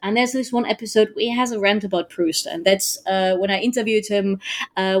recommend it. And there's this one episode where he has a rant about Proust, and that's when I interviewed him.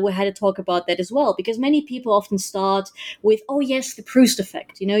 We had a talk about that as well, because many people often start with, "Oh yes, the Proust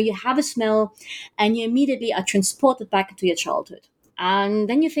effect." You have a smell, and you immediately are transported back into your childhood. And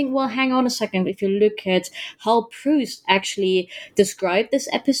then you think, well, hang on a second. If you look at how Proust actually described this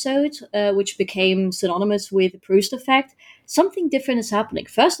episode, which became synonymous with the Proust effect, something different is happening.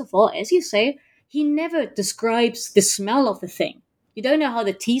 First of all, as you say, he never describes the smell of the thing. You don't know how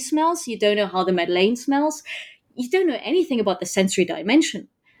the tea smells. You don't know how the Madeleine smells. You don't know anything about the sensory dimension.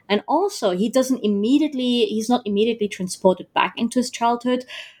 And also, he's not immediately transported back into his childhood.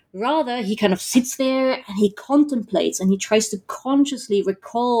 Rather, he kind of sits there and he contemplates and he tries to consciously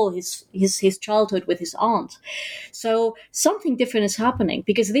recall his childhood with his aunt. So something different is happening,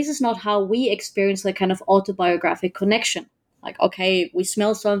 because this is not how we experience that kind of autobiographic connection. Like, okay, we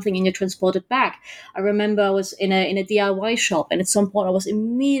smell something and you're transported back. I remember I was in a DIY shop, and at some point I was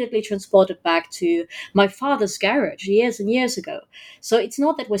immediately transported back to my father's garage years and years ago. So it's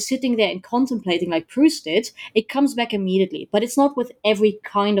not that we're sitting there and contemplating like Proust did. It comes back immediately, but it's not with every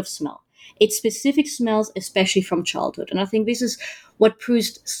kind of smell. It's specific smells, especially from childhood. And I think this is what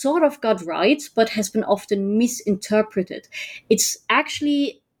Proust sort of got right, but has been often misinterpreted. It's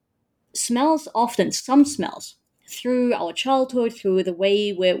actually smells, often some smells, through our childhood, through the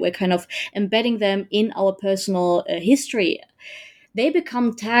way we're kind of embedding them in our personal history, they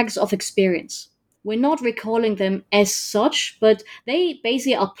become tags of experience. We're not recalling them as such, but they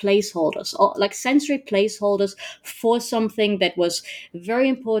basically are placeholders, or like sensory placeholders for something that was very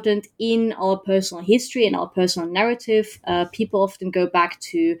important in our personal history, in our personal narrative. People often go back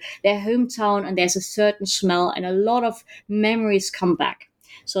to their hometown and there's a certain smell, and a lot of memories come back.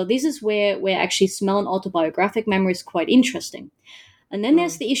 So this is where actually smell and autobiographic memory is quite interesting. And then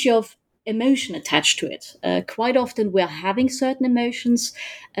there's the issue of emotion attached to it. Quite often we're having certain emotions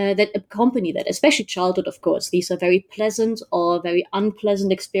that accompany that, especially childhood, of course. These are very pleasant or very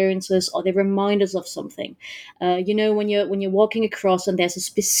unpleasant experiences, or they remind us of something. When you're walking across and there's a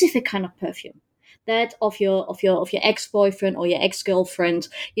specific kind of perfume, that of your ex-boyfriend or your ex-girlfriend,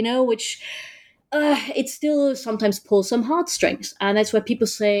 which it still sometimes pulls some heartstrings. And that's why people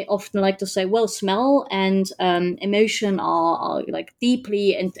often like to say, well, smell and emotion are like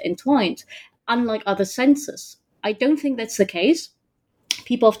deeply entwined, unlike other senses. I don't think that's the case.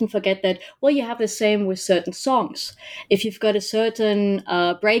 People often forget that, well, you have the same with certain songs. If you've got a certain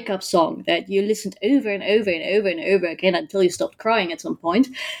breakup song that you listened over and over and over and over again until you stopped crying at some point,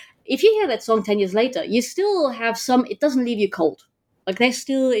 if you hear that song 10 years later, you still have it doesn't leave you cold. Like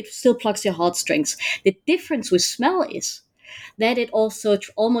it still plucks your heartstrings. The difference with smell is that it also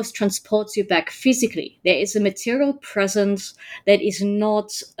almost transports you back physically. There is a material presence that is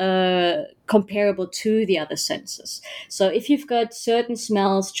not comparable to the other senses. So if you've got certain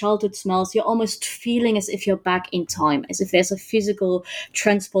smells, childhood smells, you're almost feeling as if you're back in time, as if there's a physical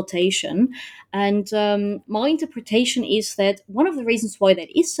transportation. And my interpretation is that one of the reasons why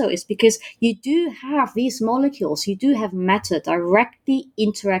that is so is because you do have these molecules, you do have matter directly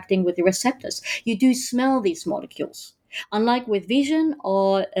interacting with the receptors. You do smell these molecules. Unlike with vision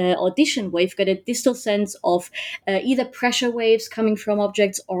or audition, where you've got a distal sense of either pressure waves coming from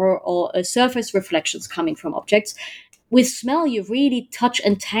objects or surface reflections coming from objects, with smell, you really touch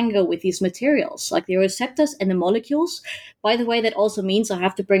and tangle with these materials, like the receptors and the molecules. By the way, that also means, I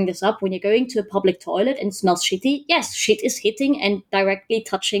have to bring this up, when you're going to a public toilet and it smells shitty, yes, shit is hitting and directly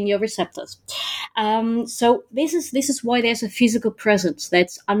touching your receptors. So this is why there's a physical presence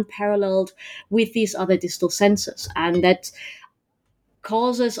that's unparalleled with these other distal senses, and that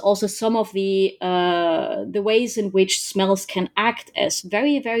causes also some of the ways in which smells can act as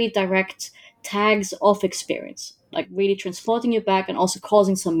very, very direct tags of experience, like really transporting you back and also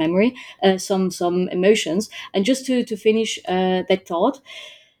causing some memory, some emotions. And just to finish that thought,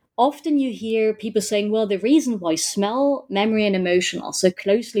 often you hear people saying, well, the reason why smell, memory, and emotion are so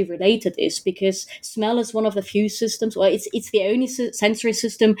closely related is because smell is one of the few systems, or it's the only sensory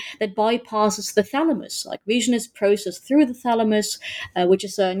system that bypasses the thalamus. Like vision is processed through the thalamus, which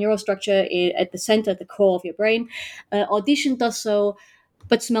is a neurostructure at the center, at the core of your brain. Audition does so,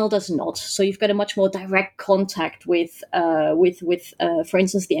 but smell does not. So you've got a much more direct contact with for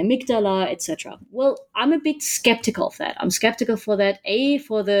instance, the amygdala, etc. Well, I'm a bit skeptical of that. I'm skeptical for that, A,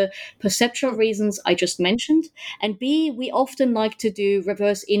 for the perceptual reasons I just mentioned, and B, we often like to do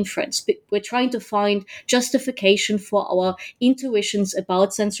reverse inference. We're trying to find justification for our intuitions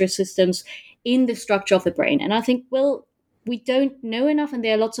about sensory systems in the structure of the brain. And I think, well, we don't know enough, and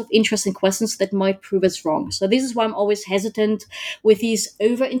there are lots of interesting questions that might prove us wrong. So this is why I'm always hesitant with these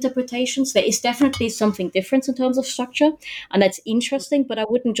over-interpretations. There is definitely something different in terms of structure, and that's interesting, but I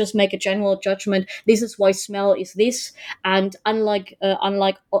wouldn't just make a general judgment, this is why smell is this, and unlike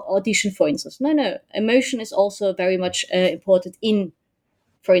audition, for instance. No. Emotion is also very much important in,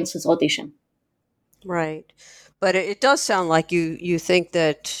 for instance, audition. Right. But it does sound like you think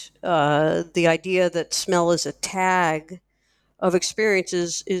that the idea that smell is a tag of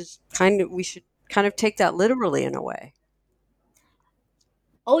experiences is we should kind of take that literally in a way.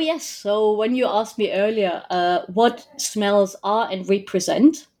 Oh, yes. So when you asked me earlier what smells are and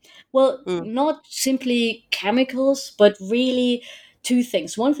represent, well, not simply chemicals, but really two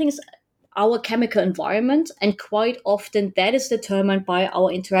things. One thing is our chemical environment, and quite often that is determined by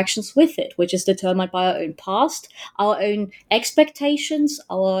our interactions with it, which is determined by our own past, our own expectations,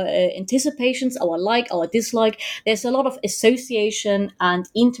 our anticipations, our like, our dislike. There's a lot of association and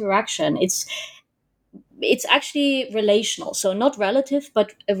interaction. It's actually relational, so not relative,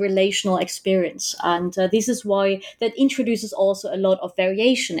 but a relational experience. And this is why that introduces also a lot of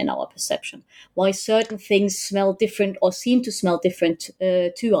variation in our perception, why certain things smell different or seem to smell different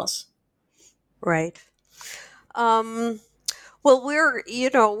to us. Right. Well,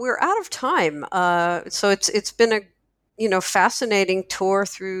 we're out of time. So it's been a fascinating tour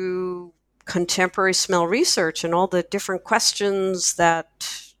through contemporary smell research and all the different questions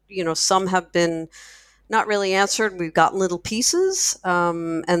that some have been not really answered. We've gotten little pieces,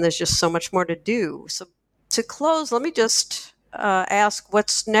 and there's just so much more to do. So to close, let me just ask,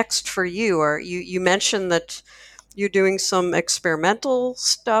 what's next for you? Or you mentioned that you're doing some experimental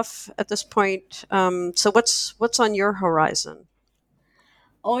stuff at this point. So what's on your horizon?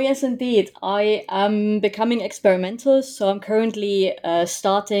 Oh, yes, indeed. I am becoming experimental. So I'm currently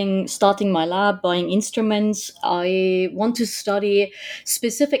starting my lab, buying instruments. I want to study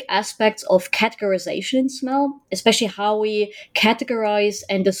specific aspects of categorization in smell, especially how we categorize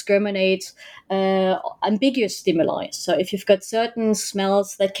and discriminate ambiguous stimuli. So if you've got certain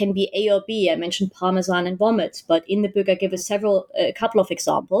smells that can be A or B, I mentioned parmesan and vomit, but in the book I give a couple of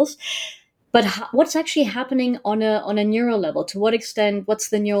examples. But what's actually happening on a neural level? To what extent? What's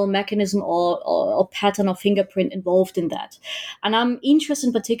the neural mechanism or pattern or fingerprint involved in that? And I'm interested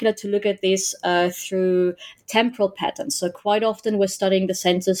in particular to look at this through temporal patterns. So quite often we're studying the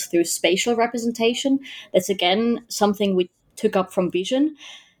senses through spatial representation. That's again something we took up from vision.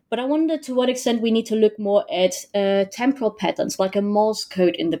 But I wonder to what extent we need to look more at temporal patterns, like a Morse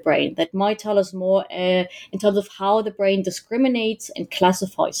code in the brain, that might tell us more in terms of how the brain discriminates and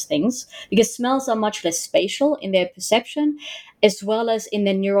classifies things, because smells are much less spatial in their perception, as well as in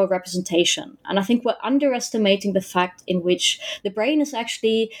their neural representation. And I think we're underestimating the fact in which the brain is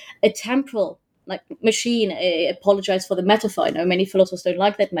actually a temporal machine. I apologize for the metaphor. I know many philosophers don't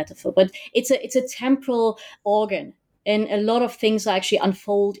like that metaphor, but it's a temporal organ. And a lot of things actually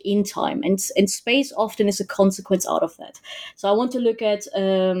unfold in time, and space often is a consequence out of that. So I want to look at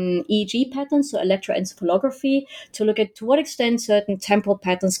EEG patterns, so electroencephalography, to look at to what extent certain temporal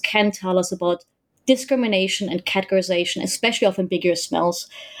patterns can tell us about discrimination and categorization, especially of ambiguous smells,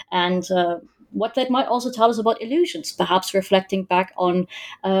 and what that might also tell us about illusions, perhaps reflecting back on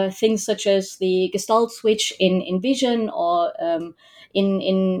things such as the Gestalt switch in vision, or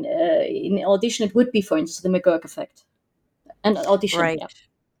in audition it would be, for instance, the McGurk effect. And audition, right. Yeah.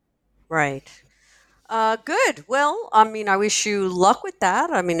 Right. Good. Well, I mean, I wish you luck with that.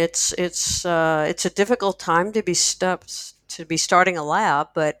 I mean, it's a difficult time to be starting a lab,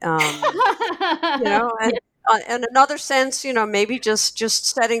 but and in another sense, maybe just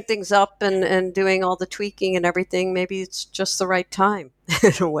setting things up and doing all the tweaking and everything. Maybe it's just the right time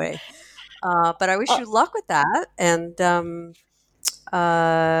in a way. But I wish you luck with that, and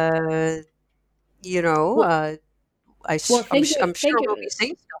I'm sure we'll be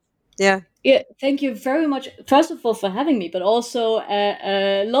seeing stuff. Yeah. Yeah, thank you very much, first of all, for having me, but also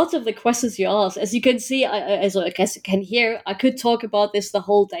lots of the questions you asked. As you can see, as I guess you can hear, I could talk about this the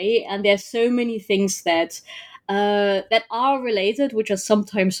whole day, and there's so many things that are related, which are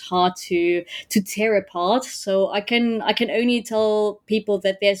sometimes hard to tear apart. So I can only tell people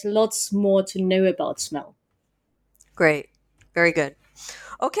that there's lots more to know about smell. Great. Very good.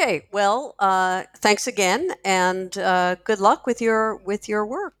 Okay, well, thanks again, and good luck with your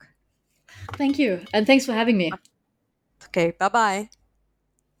work. Thank you, and thanks for having me. Okay, bye-bye.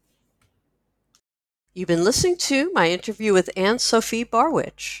 You've been listening to my interview with Anne-Sophie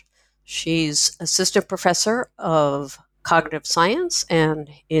Barwich. She's assistant professor of cognitive science and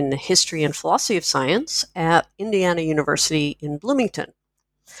in history and philosophy of science at Indiana University in Bloomington.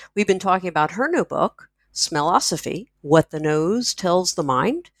 We've been talking about her new book, Smellosophy: What the Nose Tells the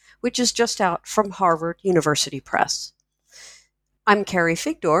Mind, which is just out from Harvard University Press. I'm Carrie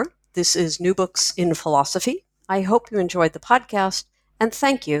Figdor. This is New Books in Philosophy. I hope you enjoyed the podcast, and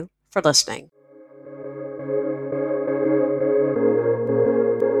thank you for listening.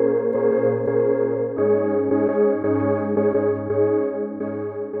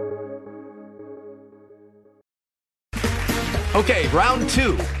 Okay, round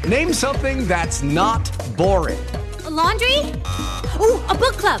two. Name something that's not boring. A laundry? Ooh, a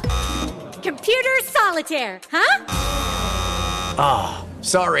book club. Computer solitaire, huh? Ah,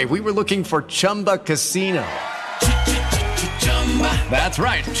 sorry, we were looking for Chumba Casino. That's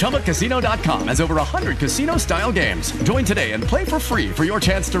right. ChumbaCasino.com has over 100 casino-style games. Join today and play for free for your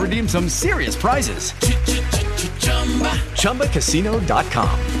chance to redeem some serious prizes.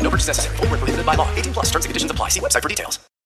 ChumbaCasino.com. No purchase necessary. Void where prohibited by law. 18+. Terms and conditions apply. See website for details.